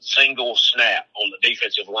every single snap on the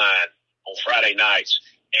defensive line on Friday nights.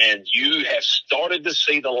 And you have started to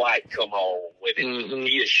see the light come on with him. Mm-hmm.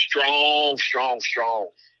 He is strong.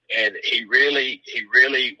 And he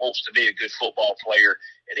really wants to be a good football player.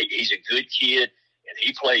 And he's a good kid. And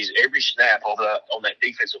he plays every snap on that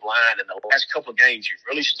defensive line. In the last couple of games, you've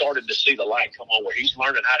really started to see the light come on where he's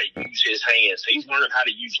learning how to use his hands. He's learning how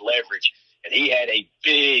to use leverage. And he had a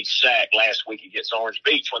big sack last week against Orange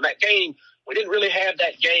Beach. When that game, we didn't really have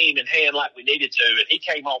that game in hand like we needed to, and he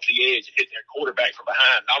came off the edge and hit their quarterback from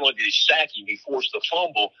behind. Not only did he sack him, he forced the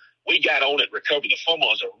fumble. We got on it, recovered the fumble.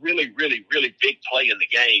 It was a really, really, really big play in the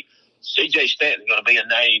game. C.J. Stanton's going to be a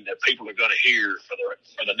name that people are going to hear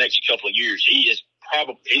for the next couple of years. He is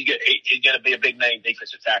he's going to be a big name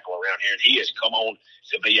defensive tackle around here, and he has come on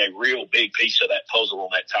to be a real big piece of that puzzle on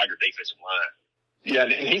that Tiger defensive line. Yeah,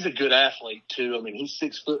 and he's a good athlete too. I mean, he's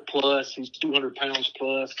 6 foot plus, he's 200 pounds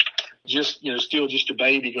plus. Still just a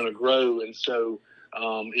baby, going to grow. And so,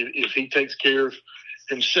 if he takes care of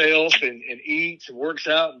himself and eats and works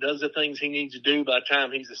out and does the things he needs to do by the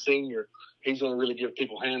time he's a senior, he's going to really give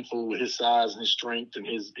people a handful with his size and his strength and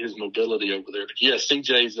his mobility over there. But yeah,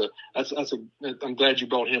 CJ's I'm glad you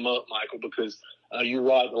brought him up, Michael, because you're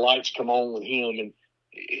right. The lights come on with him, and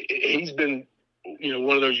he's been,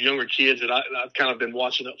 one of those younger kids that I've kind of been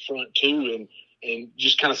watching up front too, and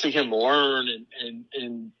just kind of see him learn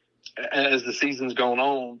and as the season's gone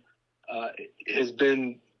on, has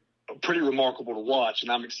been pretty remarkable to watch, and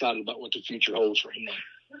I'm excited about what the future holds for him.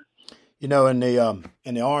 In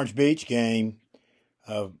the Orange Beach game,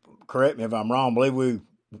 correct me if I'm wrong, I believe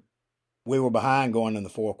we were behind going in the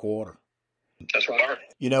fourth quarter. That's right.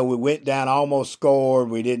 We went down, almost scored.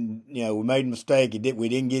 We didn't, we made a mistake. We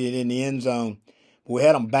didn't get it in the end zone. We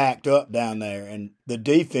had them backed up down there, and the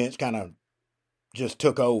defense kind of just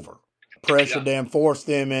took over, pressured them, forced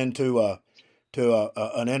them into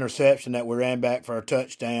an interception that we ran back for a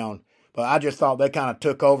touchdown. But I just thought they kind of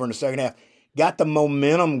took over in the second half, got the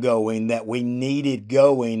momentum going that we needed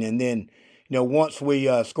going, and then once we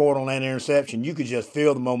scored on that interception, you could just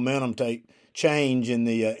feel the momentum change in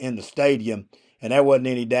the stadium, and there wasn't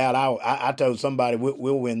any doubt. I told somebody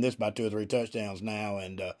we'll win this by 2 or 3 touchdowns now,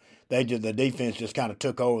 and the defense just kind of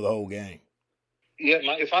took over the whole game. Yeah,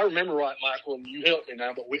 if I remember right, Michael, and you help me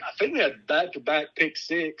now, but I think we had back-to-back pick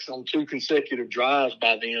six on 2 consecutive drives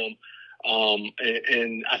by them,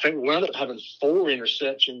 and I think we wound up having 4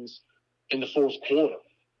 interceptions in the fourth quarter.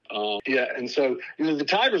 And so the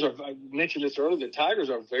Tigers are. I mentioned this earlier. The Tigers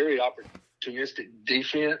are very opportunistic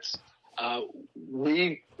defense.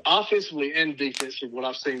 We offensively and defensively, what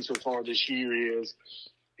I've seen so far this year is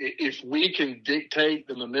if we can dictate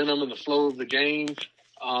the momentum and the flow of the game,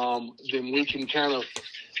 then we can kind of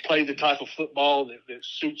play the type of football that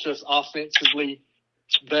suits us offensively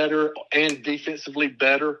better and defensively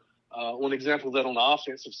better. One example of that on the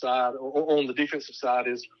offensive side or on the defensive side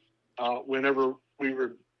is whenever we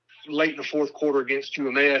were late in the fourth quarter against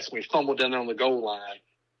UMS, we fumbled down there on the goal line.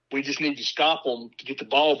 We just need to stop them to get the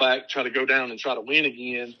ball back, try to go down and try to win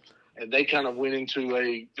again. And they kind of went into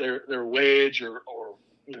their wedge or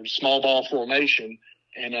small ball formation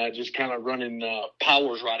and just kind of running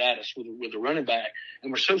powers right at us with the running back.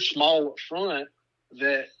 And we're so small up front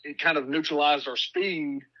that it kind of neutralized our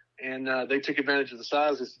speed, and they took advantage of the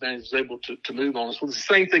size disadvantage, was able to move on us. Well, it's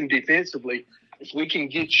the same thing defensively. If we can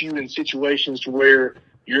get you in situations to where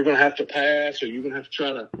you're going to have to pass or you're going to have to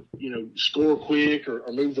try to, score quick or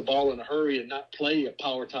move the ball in a hurry and not play a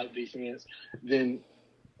power-type defense, then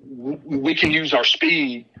we can use our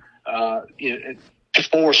speed to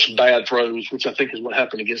force bad throws, which I think is what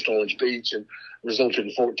happened against Orange Beach and resulted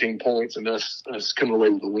in 14 points and us coming away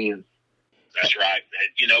with a win. That's right.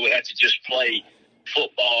 We had to just play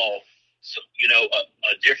football,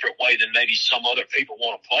 a different way than maybe some other people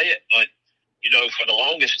want to play it. But, for the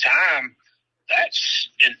longest time, that's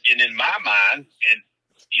in my mind, and,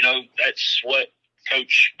 that's what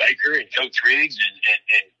Coach Baker and Coach Riggs and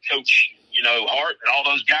Coach, Hart and all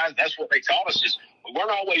those guys, that's what they taught us is we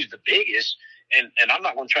weren't always the biggest. And I'm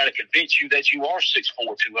not going to try to convince you that you are 6'4",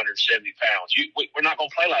 270 pounds. We're not going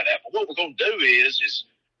to play like that. But what we're going to do is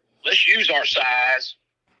let's use our size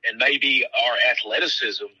and maybe our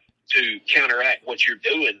athleticism to counteract what you're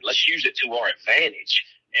doing. Let's use it to our advantage,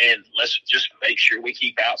 and let's just make sure we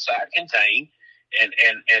keep outside contained and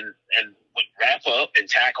wrap up and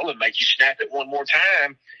tackle and make you snap it one more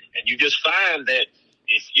time. And you just find that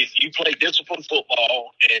if you play disciplined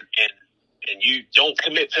football and you don't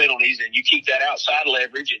commit penalties and you keep that outside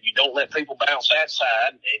leverage and you don't let people bounce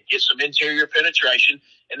outside and get some interior penetration,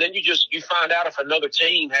 and then you find out if another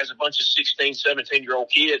team has a bunch of 16, 17-year-old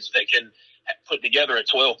kids that can put together a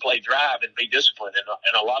 12-play drive and be disciplined,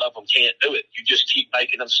 and a lot of them can't do it. You just keep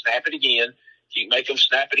making them snap it again,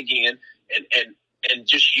 and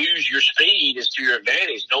just use your speed as to your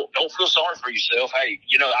advantage. Don't feel sorry for yourself. Hey,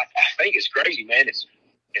 I think it's crazy, man.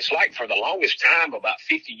 It's like for the longest time, about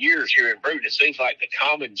 50 years here in Bruton, it seems like the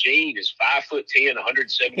common gene is 5'10",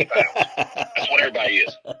 170 pounds. That's what everybody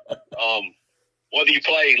is. Whether you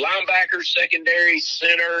play linebacker, secondary,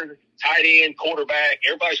 center, tight end, quarterback,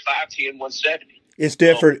 everybody's 5'10", 170. It's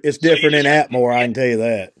different. It's different in Atmore, I can tell you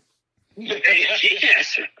that.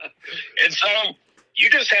 Yes. And so you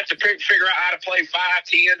just have to figure out how to play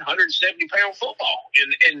 5'10", 170-pound football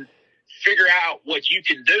and figure out what you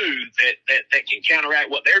can do that can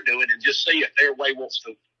counteract what they're doing, and just see if their way wants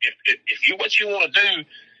to. What you want to do,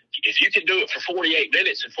 if you can do it for 48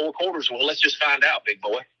 minutes and 4 quarters, well, let's just find out, big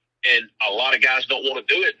boy. And a lot of guys don't want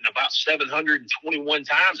to do it. And about 721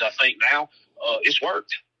 times, I think now, it's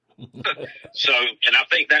worked. So, and I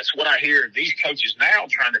think that's what I hear these coaches now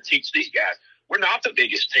trying to teach these guys. We're not the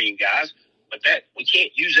biggest team, guys, but that we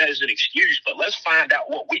can't use that as an excuse. But let's find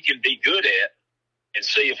out what we can be good at and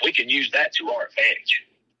see if we can use that to our advantage.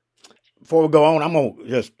 Before we go on, I'm going to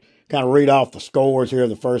just kind of read off the scores here of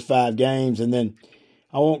the first 5 games, and then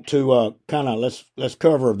I want to kind of let's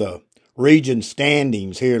cover the region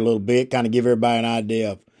standings here a little bit, kind of give everybody an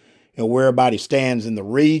idea of where everybody stands in the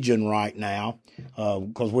region right now,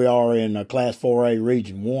 because we are in Class 4A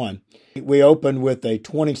Region 1. We opened with a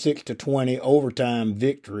 26-20 overtime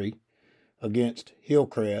victory against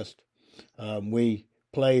Hillcrest. We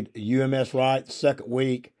played UMS Wright the second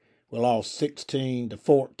week. We lost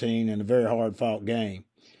 16-14 in a very hard-fought game.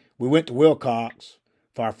 We went to Wilcox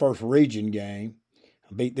for our first region game,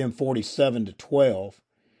 beat them 47-12,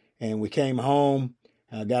 and we came home,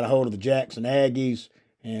 got a hold of the Jackson Aggies,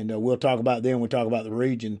 and we'll talk about them. We'll talk about the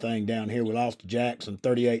region thing down here. We lost to Jackson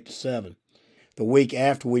 38-7. The week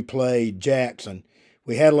after we played Jackson,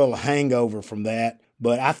 we had a little hangover from that,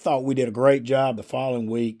 but I thought we did a great job the following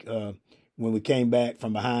week when we came back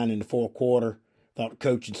from behind in the fourth quarter. Thought the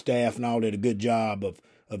coaching staff and all did a good job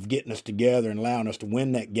of getting us together and allowing us to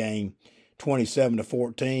win that game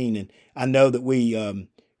 27-14. And I know that we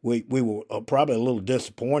were probably a little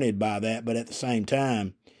disappointed by that, but at the same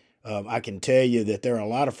time, I can tell you that there are a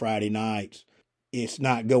lot of Friday nights it's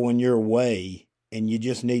not going your way, and you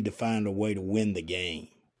just need to find a way to win the game.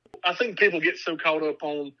 I think people get so caught up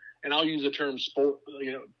on, and I'll use the term sport,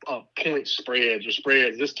 point spreads or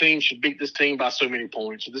spreads. This team should beat this team by so many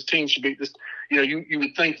points, or this team should beat this. You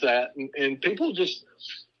would think that, and people just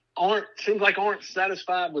aren't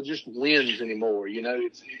satisfied with just wins anymore.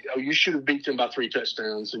 You should have beat them by 3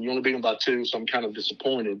 touchdowns, and you only beat them by 2, so I'm kind of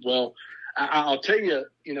disappointed. Well, I'll tell you,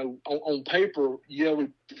 on paper, we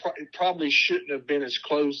probably shouldn't have been as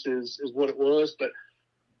close as what it was, but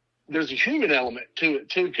there's a human element to it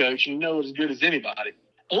too, Coach. You know as good as anybody.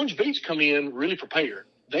 Orange Beach come in really prepared.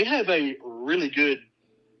 They have a really good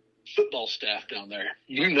football staff down there.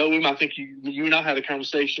 You know him. I think you and I had a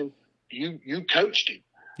conversation. You coached him.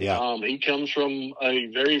 Yeah. He comes from a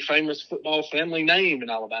very famous football family name in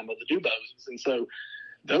Alabama, the Duboses, and so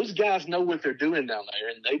those guys know what they're doing down there,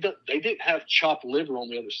 and they didn't have chopped liver on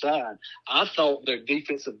the other side. I thought their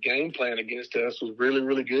defensive game plan against us was really,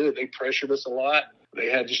 really good. They pressured us a lot.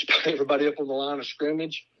 They had just put everybody up on the line of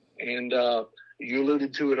scrimmage, and you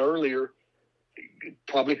alluded to it earlier.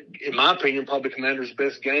 Probably, in my opinion, probably Commander's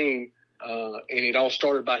best game, and it all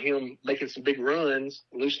started by him making some big runs,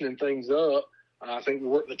 loosening things up. I think we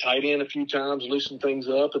worked the tight end a few times, loosened things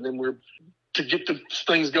up, and then to get the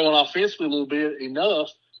things going offensively a little bit enough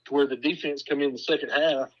to where the defense come in the second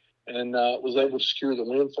half and was able to secure the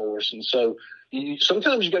win for us. And so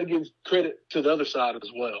sometimes you got to give credit to the other side as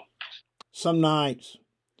well. Some nights,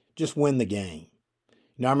 just win the game.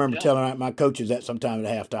 I remember telling my coaches that sometime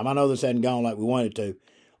at halftime. I know this hadn't gone like we wanted to.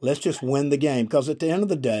 Let's just win the game, because at the end of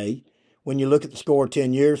the day, when you look at the score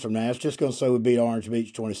 10 years from now, it's just going to say we beat Orange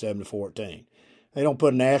Beach 27-14. They don't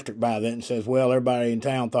put an asterisk by that and says, well, everybody in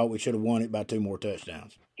town thought we should have won it by 2 more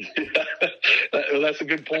touchdowns. Well, that's a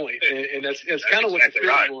good point. And that's kind of what the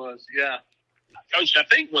feeling was. Yeah. Coach, I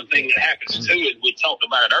think one thing that happens too, and we talked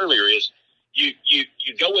about it earlier, is you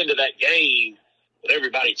go into that game with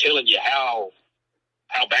everybody telling you how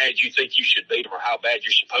bad you think you should beat them or how bad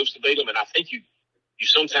you're supposed to beat them. And I think you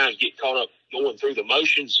sometimes get caught up going through the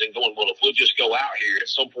motions and going, well, if we'll just go out here at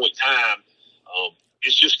some point in time,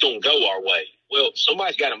 it's just going to go our way. Well,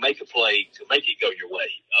 somebody's got to make a play to make it go your way.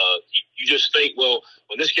 You just think, well,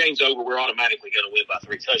 when this game's over, we're automatically going to win by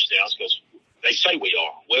 3 touchdowns because they say we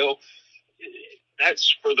are. Well,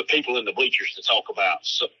 that's for the people in the bleachers to talk about.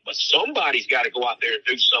 So, but somebody's got to go out there and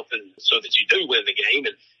do something so that you do win the game.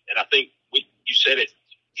 And I think we said it,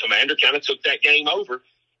 Commander kind of took that game over,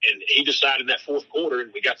 and he decided in that fourth quarter,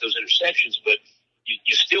 and we got those interceptions. But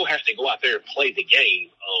you still have to go out there and play the game.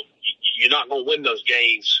 You're not going to win those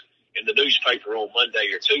games in the newspaper on Monday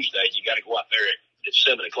or Tuesday. You got to go out there at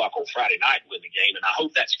 7 o'clock on Friday night and win the game. And I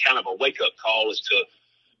hope that's kind of a wake-up call as to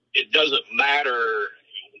it doesn't matter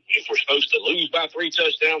if we're supposed to lose by 3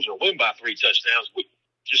 touchdowns or win by 3 touchdowns.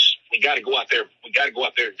 We got to go out there. We got to go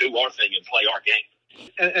out there and do our thing and play our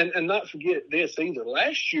game. And not forget this either.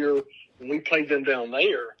 Last year when we played them down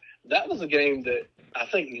there, that was a game that I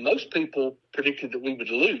think most people predicted that we would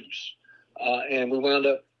lose, and we wound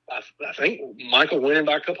up. I think Michael winning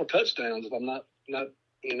by a couple of touchdowns, if I'm not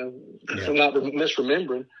if I'm not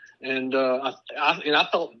misremembering. And I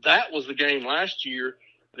thought that was the game last year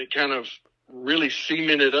that kind of really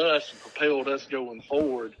cemented us and propelled us going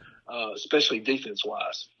forward, especially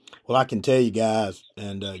defense-wise. Well, I can tell you guys,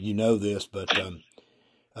 and you know this, but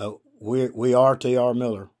we are TR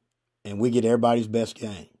Miller, and we get everybody's best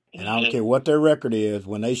game. And I don't care what their record is.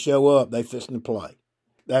 When they show up, they fixing to play.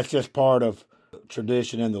 That's just part of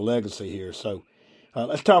tradition and the legacy here. So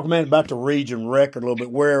let's talk a minute about the region record a little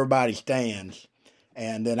bit, where everybody stands.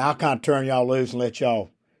 And then I'll kind of turn y'all loose and let y'all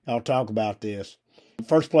talk about this.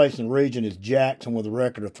 First place in the region is Jackson with a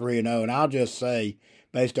record of 3-0. And I'll just say,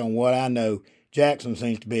 based on what I know, Jackson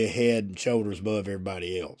seems to be a head and shoulders above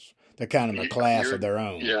everybody else. They're kind of a class of their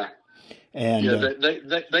own. Yeah. And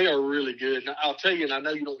they are really good. Now, I'll tell you, and I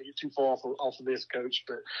know you don't get too far off of this, Coach,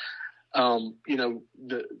 but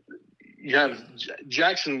you have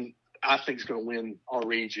Jackson. I think is going to win our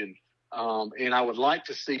region, and I would like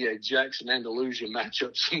to see a Jackson Andalusia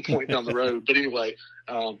matchup some point down the road. But anyway,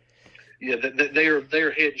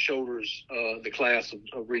 they're head and shoulders the class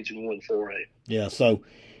of Region 1 4A. Yeah. So,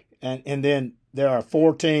 and then there are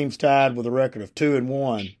 4 teams tied with a record of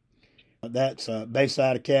 2-1. That's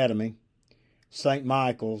Bayside Academy, St.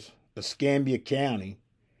 Michael's, Escambia County,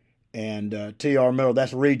 and TR Miller.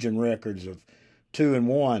 That's region records of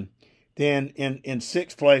 2-1. Then in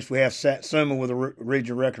 6th place we have Satsuma with a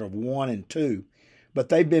region record of 1-2, but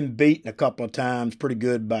they've been beaten a couple of times pretty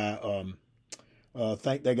good by. I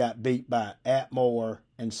think they got beat by Atmore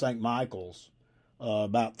and St. Michael's,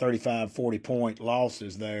 about 35-40 point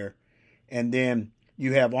losses there, and then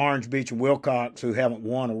you have Orange Beach and Wilcox who haven't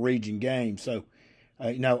won a region game. So,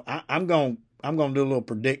 I'm going to do a little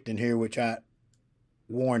predicting here, which I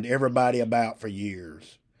warned everybody about for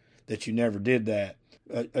years, that you never did that.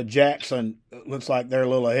 Jackson looks like they're a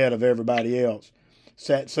little ahead of everybody else.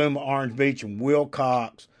 Satsuma, Orange Beach, and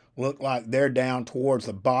Wilcox look like they're down towards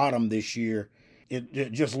the bottom this year.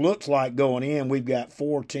 It just looks like going in, we've got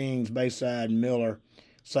 4 teams, Bayside, Miller,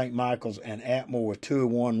 St. Michael's, and Atmore with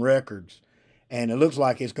 2-1 records. And it looks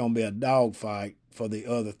like it's going to be a dogfight for the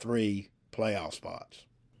other 3 playoff spots.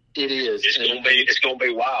 It is. It's going to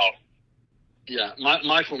be wild. Yeah,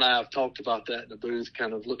 Michael and I have talked about that in the booth,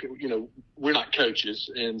 kind of look at, we're not coaches,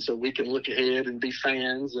 and so we can look ahead and be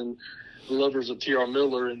fans and lovers of TR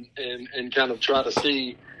Miller and kind of try to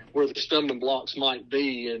see where the stumbling blocks might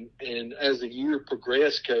be. And as the year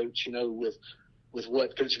progressed, Coach, with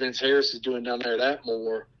what Coach Vince Harris is doing down there at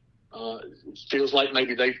Atmore, it feels like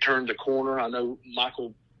maybe they've turned the corner. I know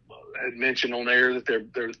Michael had mentioned on air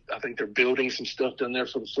that I think they're building some stuff down there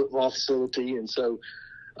for the football facility, and so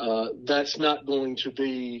that's not going to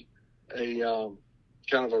be a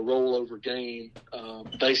kind of a rollover game.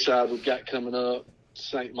 Bayside we've got coming up.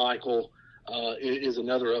 St. Michael is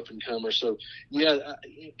another up and comer. So yeah,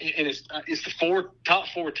 and it's the top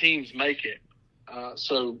 4 teams make it.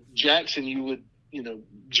 So Jackson,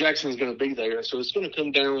 Jackson's going to be there. So it's going to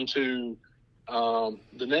come down to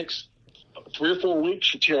the next 3 or 4 weeks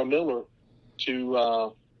for TR Miller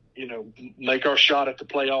to make our shot at the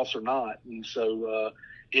playoffs or not. And so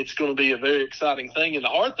it's going to be a very exciting thing. And the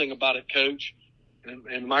hard thing about it, Coach,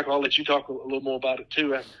 and Michael, I'll let you talk a little more about it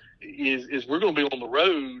too, is we're going to be on the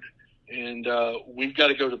road, and we've got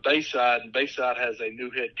to go to Bayside, and Bayside has a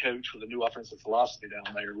new head coach with a new offensive philosophy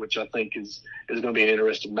down there, which I think is going to be an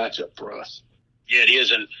interesting matchup for us. Yeah, it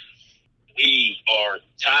is, and we are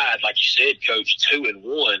tied, like you said, Coach, 2-1.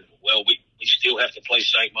 Well, we still have to play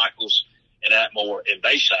St. Michael's and Atmore and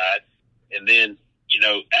Bayside, and then,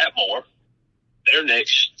 Atmore, their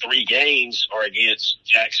next 3 games are against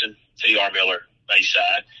Jackson, TR Miller,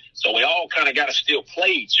 Bayside. So we all kind of got to still play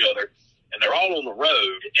each other, and they're all on the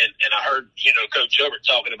road. And I heard, Coach Hubbard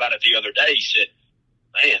talking about it the other day. He said,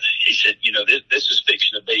 this is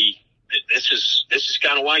fixing to be, this is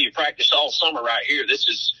kind of why you practice all summer right here.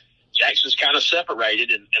 Jackson's kind of separated,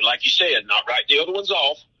 and like you said, not writing the other ones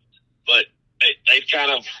off, but they've kind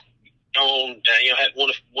of had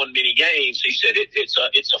won many games. He said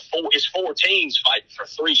it's four teams fighting for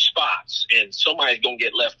 3 spots, and somebody's going to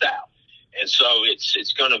get left out. And so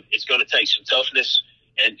it's gonna take some toughness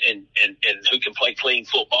and who can play clean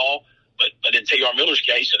football. But in T.R. Miller's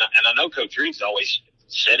case, and I know Coach Riggs always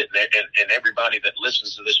said it, and everybody that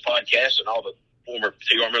listens to this podcast and all the former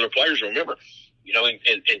T.R. Miller players remember,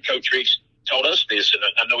 and Coach Riggs told us this, and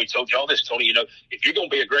I know he told y'all this, Tony, if you're going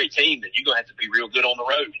to be a great team, then you're going to have to be real good on the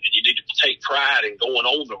road, and you need to take pride in going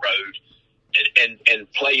on the road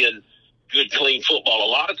and playing good, clean football.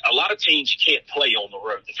 A lot of teams can't play on the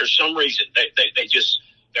road. For some reason, they just,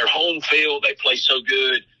 their home field, they play so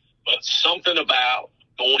good, but something about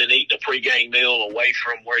going and eating a pregame meal away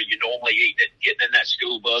from where you normally eat it, getting in that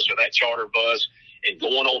school bus or that charter bus and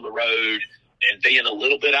going on the road and being a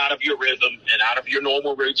little bit out of your rhythm and out of your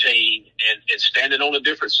normal routine and standing on a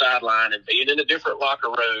different sideline and being in a different locker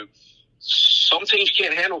room. Some teams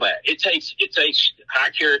can't handle that. It takes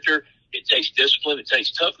high character. It takes discipline. It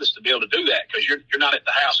takes toughness to be able to do that because you're not at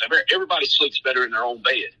the house. Everybody sleeps better in their own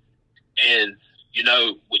bed. And, you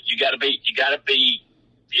got to be,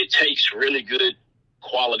 it takes really good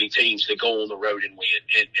quality teams to go on the road and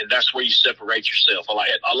win. And that's where you separate yourself.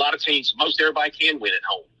 A lot of teams, most everybody can win at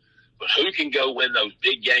home. But who can go win those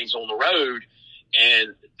big games on the road?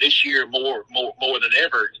 And this year, more than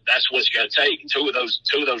ever, that's what it's going to take. And two of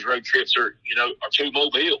those road trips are to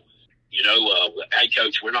Mobile. Hey,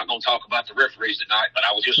 Coach, we're not going to talk about the referees tonight, but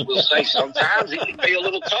I will say sometimes it can be a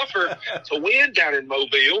little tougher to win down in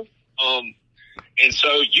Mobile. And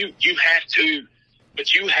so you have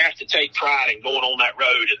to take pride in going on that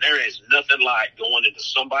road. And there is nothing like going into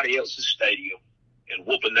somebody else's stadium and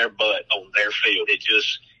whooping their butt on their field. It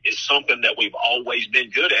just is something that we've always been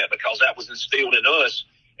good at because that was instilled in us.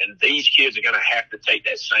 And these kids are going to have to take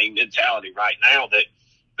that same mentality right now that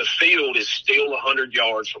the field is still 100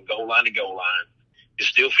 yards from goal line to goal line. It's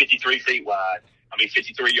still 53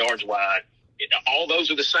 yards wide. All those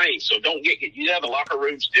are the same. So the locker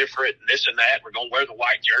room's different and this and that. We're going to wear the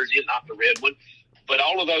white jersey and not the red one. But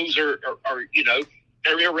all of those are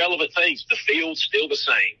they're irrelevant things. The field's still the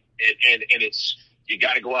same. And it's, you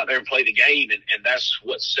got to go out there and play the game, and that's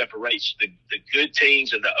what separates the good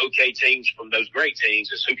teams and the okay teams from those great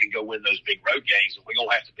teams is who can go win those big road games, and we're going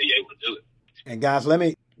to have to be able to do it. And, guys, let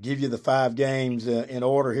me give you the 5 games in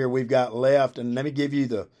order here we've got left, and let me give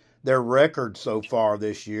you their record so far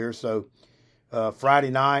this year. So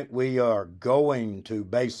Friday night we are going to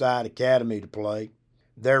Bayside Academy to play.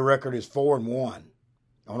 Their record is 4-1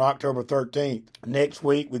 on October 13th. Next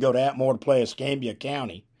week we go to Atmore to play Escambia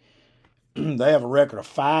County. They have a record of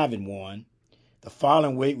 5-1. The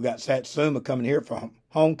following week, we got Satsuma coming here for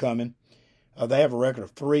homecoming. They have a record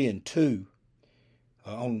of 3-2.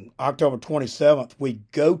 On October 27th, we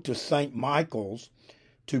go to St. Michael's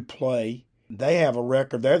to play. They have a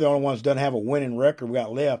record. They're the only ones that doesn't have a winning record we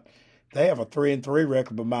got left. They have a 3-3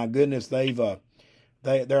 record, but my goodness, their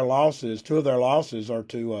losses, 2 of their losses are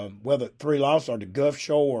to, the 3 losses are to Gulf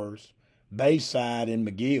Shores, Bayside, and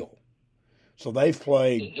McGill. So they've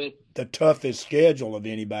played the toughest schedule of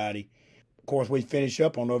anybody. Of course, we finish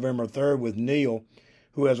up on November 3rd with Neal,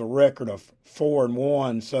 who has a record of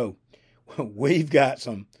 4-1. So we've got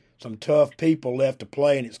some tough people left to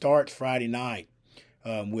play, and it starts Friday night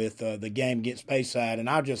with the game against Bayside. And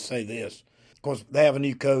I'll just say this. Of course, they have a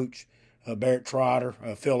new coach, Barrett Trotter.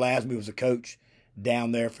 Phil Lasby was a coach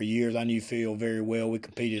down there for years. I knew Phil very well. We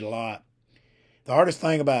competed a lot. The hardest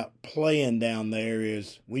thing about playing down there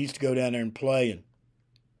is we used to go down there and play, and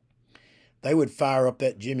they would fire up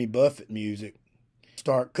that Jimmy Buffett music,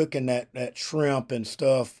 start cooking that shrimp and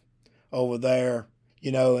stuff over there,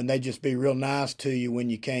 and they'd just be real nice to you when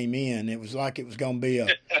you came in. It was like it was going to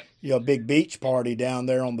be a big beach party down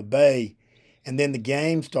there on the bay. And then the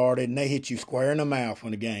game started, and they hit you square in the mouth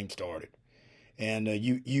when the game started. And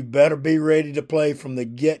you better be ready to play from the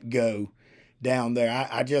get-go down there.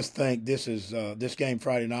 I just think this game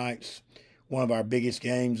Friday night's one of our biggest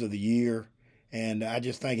games of the year, and I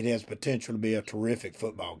just think it has potential to be a terrific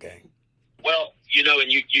football game. Well,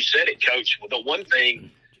 and you said it, Coach. Well, the one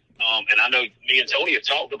thing, and I know me and Tony have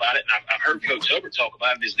talked about it, and I've heard Coach Hubbard talk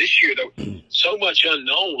about it, is this year there was so much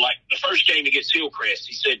unknown. Like the first game against Hillcrest,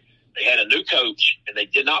 he said they had a new coach, and they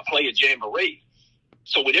did not play a jamboree.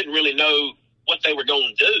 So we didn't really know what they were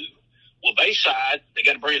going to do. Well, Bayside, they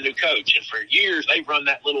got a brand new coach, and for years they've run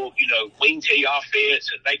that little, wing tee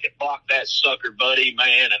offense, and they could block that sucker, buddy,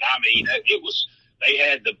 man. And I mean, they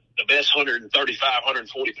had the best 135,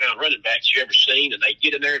 140-pound running backs you ever seen, and they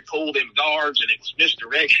get in there and pull them guards, and it was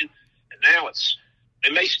misdirection. And now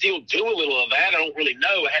they may still do a little of that. I don't really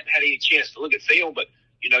know. I haven't had any chance to look at film, but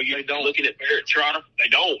You're looking at Barrett Trotter. They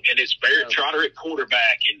don't, and it's Barrett Trotter at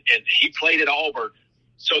quarterback, and he played at Auburn.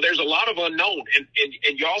 So there's a lot of unknown,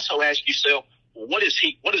 and you also ask yourself, well, what has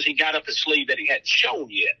he got up his sleeve that he hadn't shown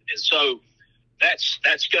yet? And so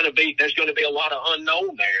that's going to be, there's going to be a lot of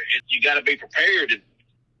unknown there, and you got to be prepared. And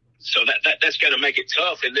so that's going to make it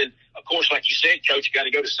tough. And then, of course, like you said, Coach, you got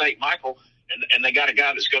to go to St. Michael, and they got a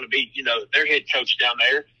guy that's going to be, their head coach down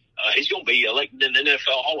there. He's going to be elected in the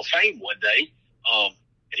NFL Hall of Fame one day.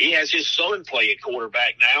 He has his son playing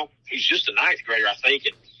quarterback now. He's just a ninth grader, I think,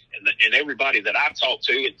 and everybody that I've talked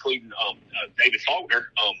to, including David Faulkner,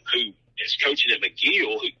 who is coaching at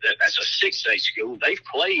McGill, that's a 6A school. They've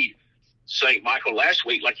played St. Michael last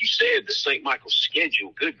week. Like you said, the St. Michael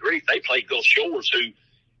schedule, good grief, they played Gulf Shores, who,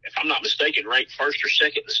 if I'm not mistaken, ranked first or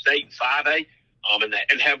second in the state in 5A,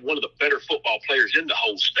 and have one of the better football players in the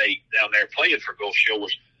whole state down there playing for Gulf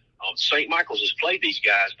Shores. St. Michael's has played these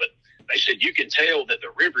guys, but they said you can tell that the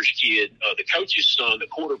Rivers kid, the coach's son, the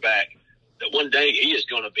quarterback, that one day he is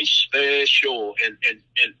going to be special. And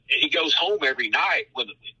he goes home every night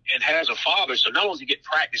and has a father. So not only does he get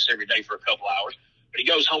practice every day for a couple hours, but he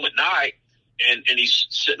goes home at night and he's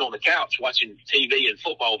sitting on the couch watching TV and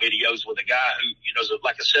football videos with a guy who, is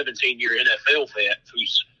like a 17-year NFL vet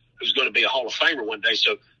who's going to be a Hall of Famer one day.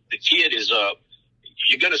 So the kid is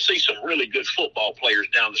you're going to see some really good football players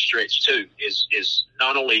down the stretch too. Is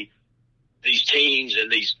not only these teams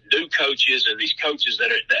and these new coaches and these coaches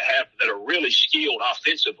that are really skilled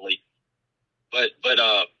offensively, but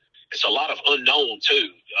it's a lot of unknown too.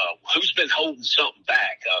 Who's been holding something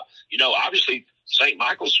back? Obviously St.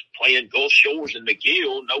 Michael's playing Gulf Shores and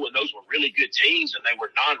McGill, knowing those were really good teams and they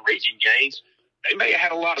were non-region games. They may have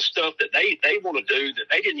had a lot of stuff that they want to do that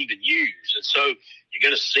they didn't even use. And so you're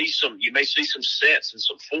going to see you may see some sets and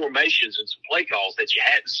some formations and some play calls that you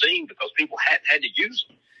hadn't seen because people hadn't had to use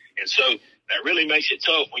them. And so that really makes it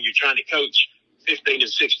tough when you're trying to coach 15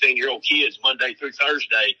 and 16-year-old kids Monday through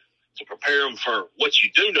Thursday to prepare them for what you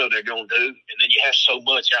do know they're going to do. And then you have so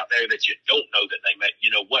much out there that you don't know that they may,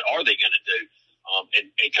 what are they going to do?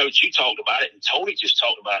 And Coach, you talked about it, and Tony just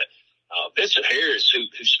talked about it. Vincent Harris, who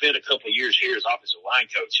spent a couple of years here as offensive line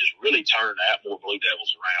coach, has really turned the Atmore Blue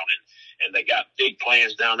Devils around, and they got big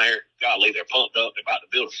plans down there. Golly, they're pumped up. They're about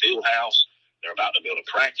to build a field house. They're about to build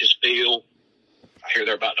a practice field. I hear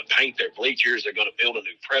they're about to paint their bleachers. They're going to build a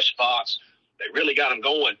new press box. They really got them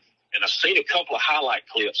going. And I've seen a couple of highlight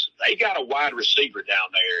clips. They got a wide receiver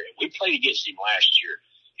down there, and we played against him last year.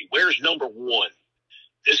 He wears number 1.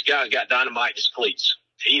 This guy's got dynamite in his cleats.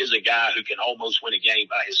 He is a guy who can almost win a game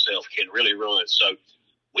by himself, can really run. So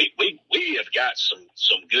we have got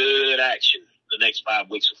some good action the next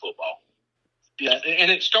 5 weeks of football. Yeah,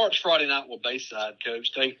 and it starts Friday night with Bayside,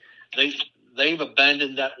 Coach. They've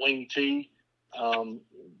abandoned that wing T.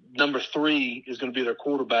 Number 3 is going to be their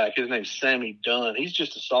quarterback. His name's Sammy Dunn. He's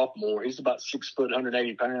just a sophomore. He's about 6 foot,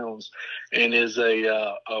 180 pounds, and is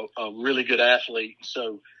a really good athlete.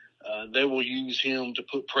 So they will use him to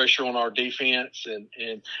put pressure on our defense,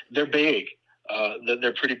 and they're big.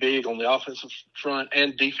 They're pretty big on the offensive front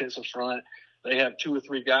and defensive front. They have 2 or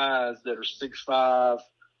 3 guys that are 6'5",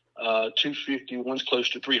 250. One's close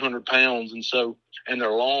to 300 pounds, and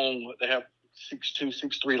they're long. They have 6'2",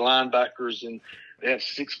 6'3" linebackers, and they have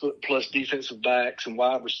 6 foot plus defensive backs and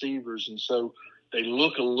wide receivers, and so they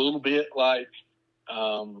look a little bit like.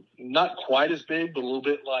 Not quite as big, but a little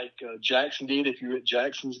bit like Jackson did if you're at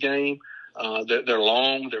Jackson's game. They're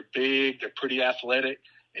long, they're big, they're pretty athletic,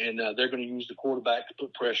 and they're going to use the quarterback to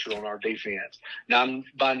put pressure on our defense. Now, I'm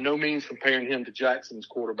by no means comparing him to Jackson's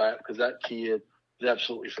quarterback because that kid is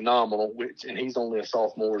absolutely phenomenal, and he's only a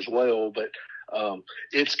sophomore as well. But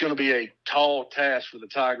it's going to be a tall task for the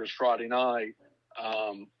Tigers Friday night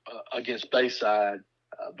against Bayside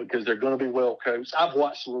because they're going to be well coached. I've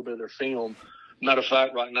watched a little bit of their film. Matter of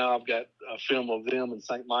fact, right now I've got a film of them and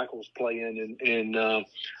St. Michael's playing, and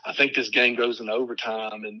I think this game goes into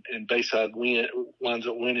overtime, and Bayside winds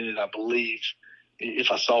up winning it, I believe, if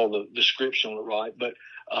I saw the description on it right. But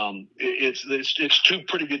it's 2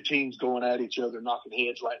 pretty good teams going at each other, knocking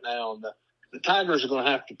heads right now, and the Tigers are going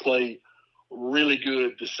to have to play really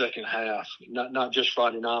good the second half, not just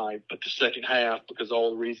Friday night, but the second half because of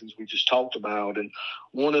all the reasons we just talked about. And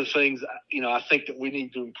one of the things I think that we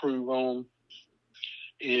need to improve on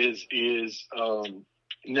is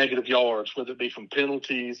negative yards, whether it be from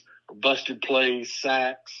penalties, or busted plays,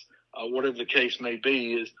 sacks, whatever the case may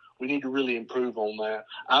be, is we need to really improve on that.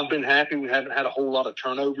 I've been happy we haven't had a whole lot of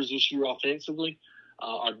turnovers this year offensively.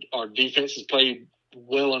 Our defense has played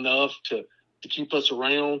well enough to keep us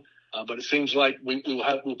around, but it seems like we'll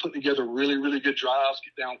put together really, really good drives,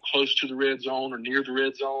 get down close to the red zone or near the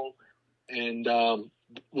red zone, and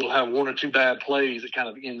we'll have one or two bad plays that kind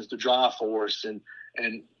of ends the drive for us.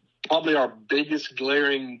 And probably our biggest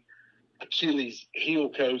glaring Achilles heel,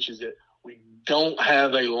 Coach, is that we don't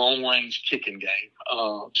have a long-range kicking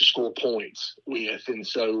game to score points with. And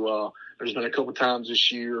so there's been a couple times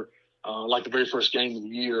this year, like the very first game of the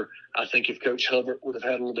year, I think if Coach Hubbard would have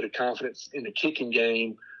had a little bit of confidence in the kicking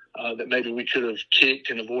game, that maybe we could have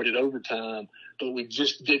kicked and avoided overtime. But we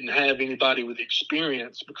just didn't have anybody with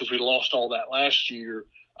experience because we lost all that last year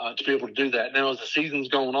to be able to do that. Now, as the season's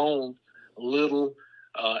going on a little,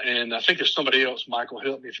 and I think there's somebody else, Michael,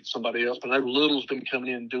 help me if it's somebody else, but I know Little's been coming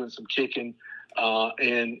in and doing some kicking,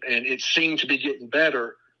 and it seemed to be getting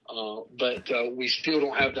better, but we still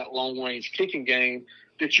don't have that long-range kicking game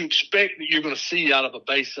that you expect that you're going to see out of a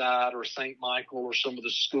Bayside or St. Michael or some of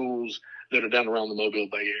the schools that are down around the Mobile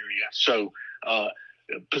Bay area. So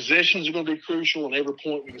possessions are going to be crucial, and every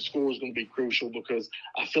point we can score is going to be crucial because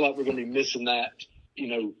I feel like we're going to be missing that,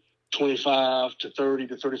 25 to 30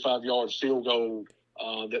 to 35-yard field goal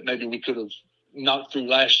that maybe we could have knocked through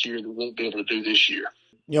last year that we won't be able to do this year.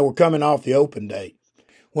 We're coming off the open date.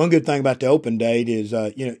 One good thing about the open date is,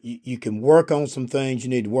 you can work on some things you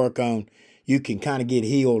need to work on. You can kind of get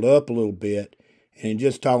healed up a little bit. And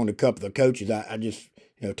just talking to a couple of the coaches, I just,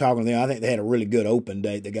 talking to them, I think they had a really good open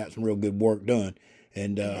date. They got some real good work done.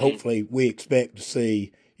 And hopefully we expect to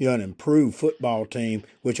see, an improved football team,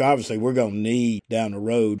 which obviously we're going to need down the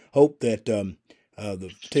road. Hope that the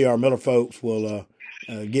TR Miller folks will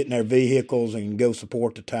get in their vehicles and go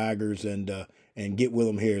support the Tigers and get with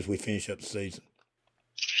them here as we finish up the season.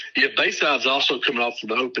 Yeah, Bayside's also coming off of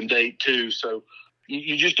the open date too, so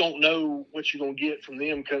you just don't know what you're going to get from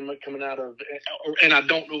them coming out of – and I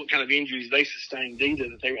don't know what kind of injuries they sustained either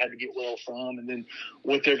that they had to get well from, and then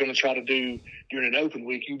what they're going to try to do during an open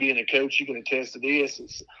week. You being a coach, you can attest to this.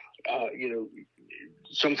 It's,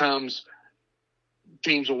 sometimes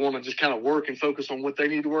teams will want to just kind of work and focus on what they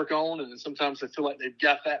need to work on, and then sometimes they feel like they've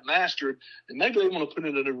got that mastered, and maybe they want to put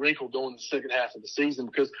in a new wrinkle during the second half of the season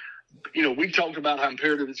because, we talked about how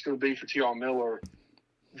imperative it's going to be for TR Miller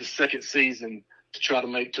the second season to try to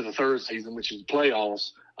make to the third season, which is the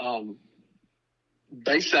playoffs.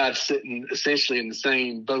 Bayside's sitting essentially in the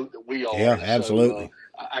same boat that we are. Yeah, absolutely.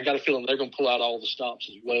 So, I got a feeling they're going to pull out all the stops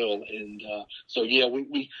as well. And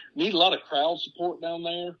we need a lot of crowd support down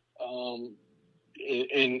there. And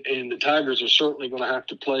the Tigers are certainly going to have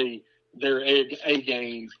to play their A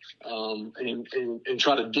game and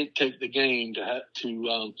try to dictate the game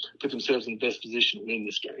to put themselves in the best position to win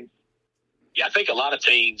this game. Yeah, I think a lot of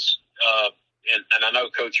teams and I know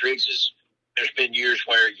Coach Riggs there's been years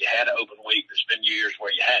where you had an open week. There's been years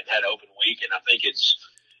where you hadn't had an open week. And I think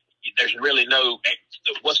there's really no,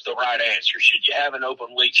 what's the right answer? Should you have an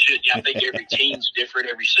open week? Shouldn't you? I think every team's different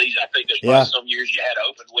every season. I think there's probably some years you had an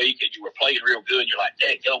open week and you were playing real good. And you're like,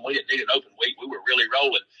 dang, we didn't need an open week. We were really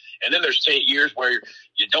rolling. And then there's 10 years where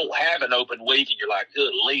you don't have an open week and you're like,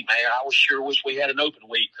 good Lee, man, I sure wish we had an open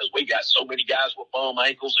week because we got so many guys with bum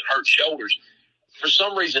ankles and hurt shoulders. For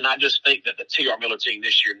some reason, I just think that the TR Miller team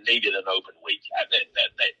this year needed an open week.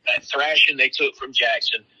 That thrashing they took from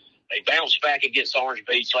Jackson, they bounced back against Orange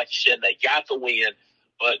Beach. Like you said, they got the win.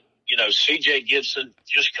 But, C.J. Gibson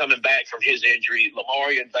just coming back from his injury,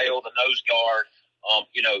 Lamarian Bell, the nose guard,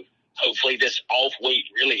 hopefully this off week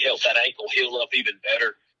really helped that ankle heal up even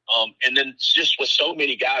better. And then just with so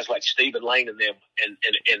many guys like Stephen Lane and them and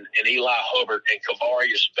Eli Hubbard and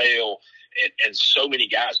Kavarius Bell and so many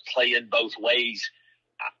guys playing both ways,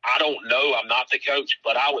 I don't know. I'm not the coach,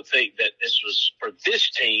 but I would think that this was, for this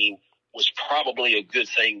team, was probably a good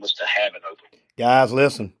thing was to have an open. Guys,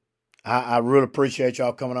 listen, I really appreciate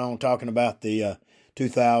y'all coming on talking about the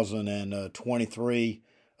 2023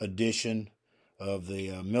 edition of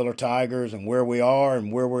the Miller Tigers and where we are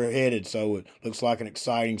and where we're headed. So it looks like an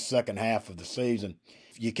exciting second half of the season.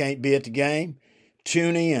 If you can't be at the game,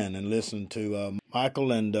 tune in and listen to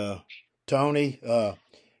Michael and Tony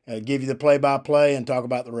give you the play-by-play and talk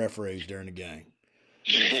about the referees during the game.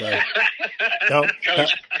 So,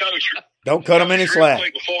 Coach, don't cut them any slack.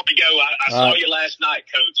 Quick before we go, I saw you last night,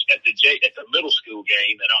 Coach, at the middle school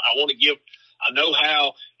game, and I want to give. I know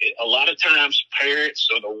how a lot of times parents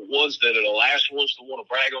are the ones that are the last ones to want to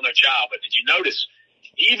brag on their child. But did you notice,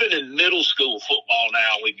 even in middle school football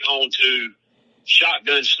now, we've gone to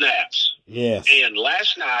shotgun snaps. Yes. And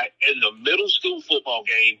last night in the middle school football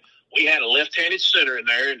game, we had a left-handed center in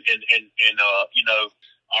there, and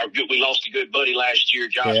we lost a good buddy last year,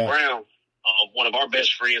 Josh Brown, one of our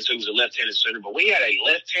best friends who was a left-handed center. But we had a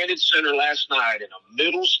left-handed center last night in a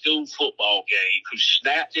middle school football game who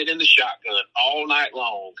snapped it in the shotgun all night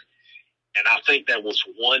long. and I think that was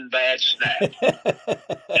one bad snap.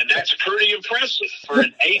 And that's pretty impressive for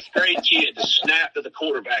an 8th grade kid to snap to the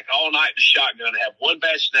quarterback all night in the shotgun and have one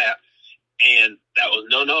bad snap. And that was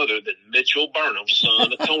none other than Mitchell Burnham,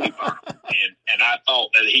 son of Tony Burnham. And I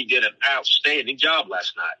thought that he did an outstanding job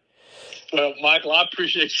last night. Well, Michael, I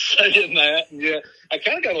appreciate you saying that. And yeah, I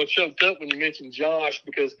kind of got a little choked up when you mentioned Josh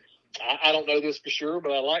because I don't know this for sure,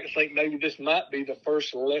 but I like to think maybe this might be the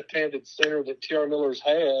first left-handed center that T.R. Miller's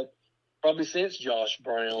had probably since Josh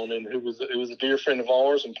Brown, and who was a dear friend of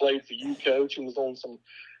ours and played for you, Coach, and was on some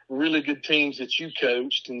really good teams that you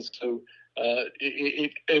coached. And so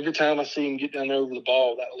every time I see him get down there over the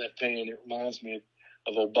ball, that left hand, it reminds me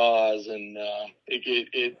of Obaz, and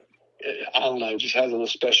I don't know, just has a little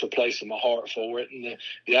special place in my heart for it. And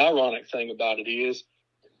the ironic thing about it is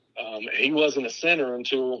he wasn't a center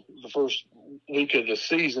until the first week of the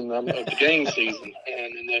season, of the game season,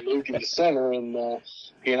 and they moved him to center, and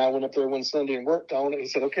he and I went up there one Sunday and worked on it. He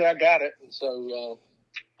said, okay, I got it. And so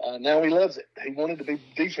now he loves it. He wanted to be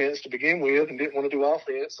defense to begin with and didn't want to do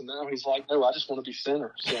offense, and now he's like, no, I just want to be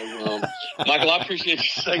center. So, Michael, I appreciate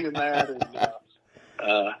you saying that.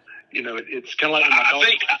 And, it's kind of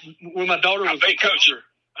like when my daughter was a coacher.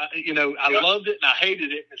 I loved it and I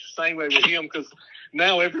hated it. It's the same way with him because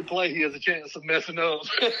now every play he has a chance of messing up.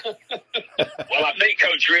 Well, I think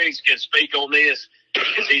Coach Riggs can speak on this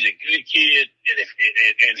because he's a good kid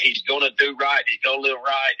and he's going to do right. He's going to live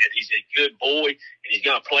right, and he's a good boy, and he's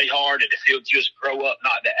going to play hard. And if he'll just grow up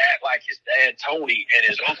not to act like his dad Tony and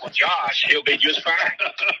his uncle Josh, he'll be just fine.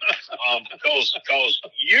 Because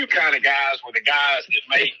you kind of guys were the guys that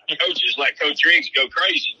made coaches like Coach Riggs go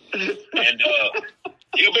crazy, and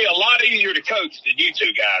he'll be a lot easier to coach than you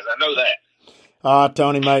two guys. I know that.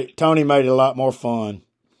 Tony made it a lot more fun.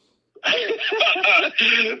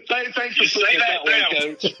 Thanks for saying that,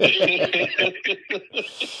 Coach.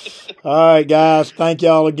 All right, guys. Thank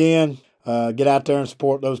y'all again. Get out there and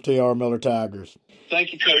support those T.R. Miller Tigers.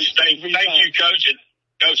 Thank you, Coach. Thank you, Coach. And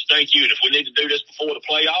Coach, thank you. And if we need to do this before the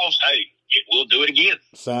playoffs, hey, we'll do it again.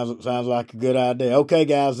 Sounds like a good idea. Okay,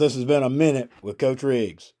 guys, this has been A Minute with Coach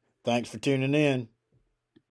Riggs. Thanks for tuning in.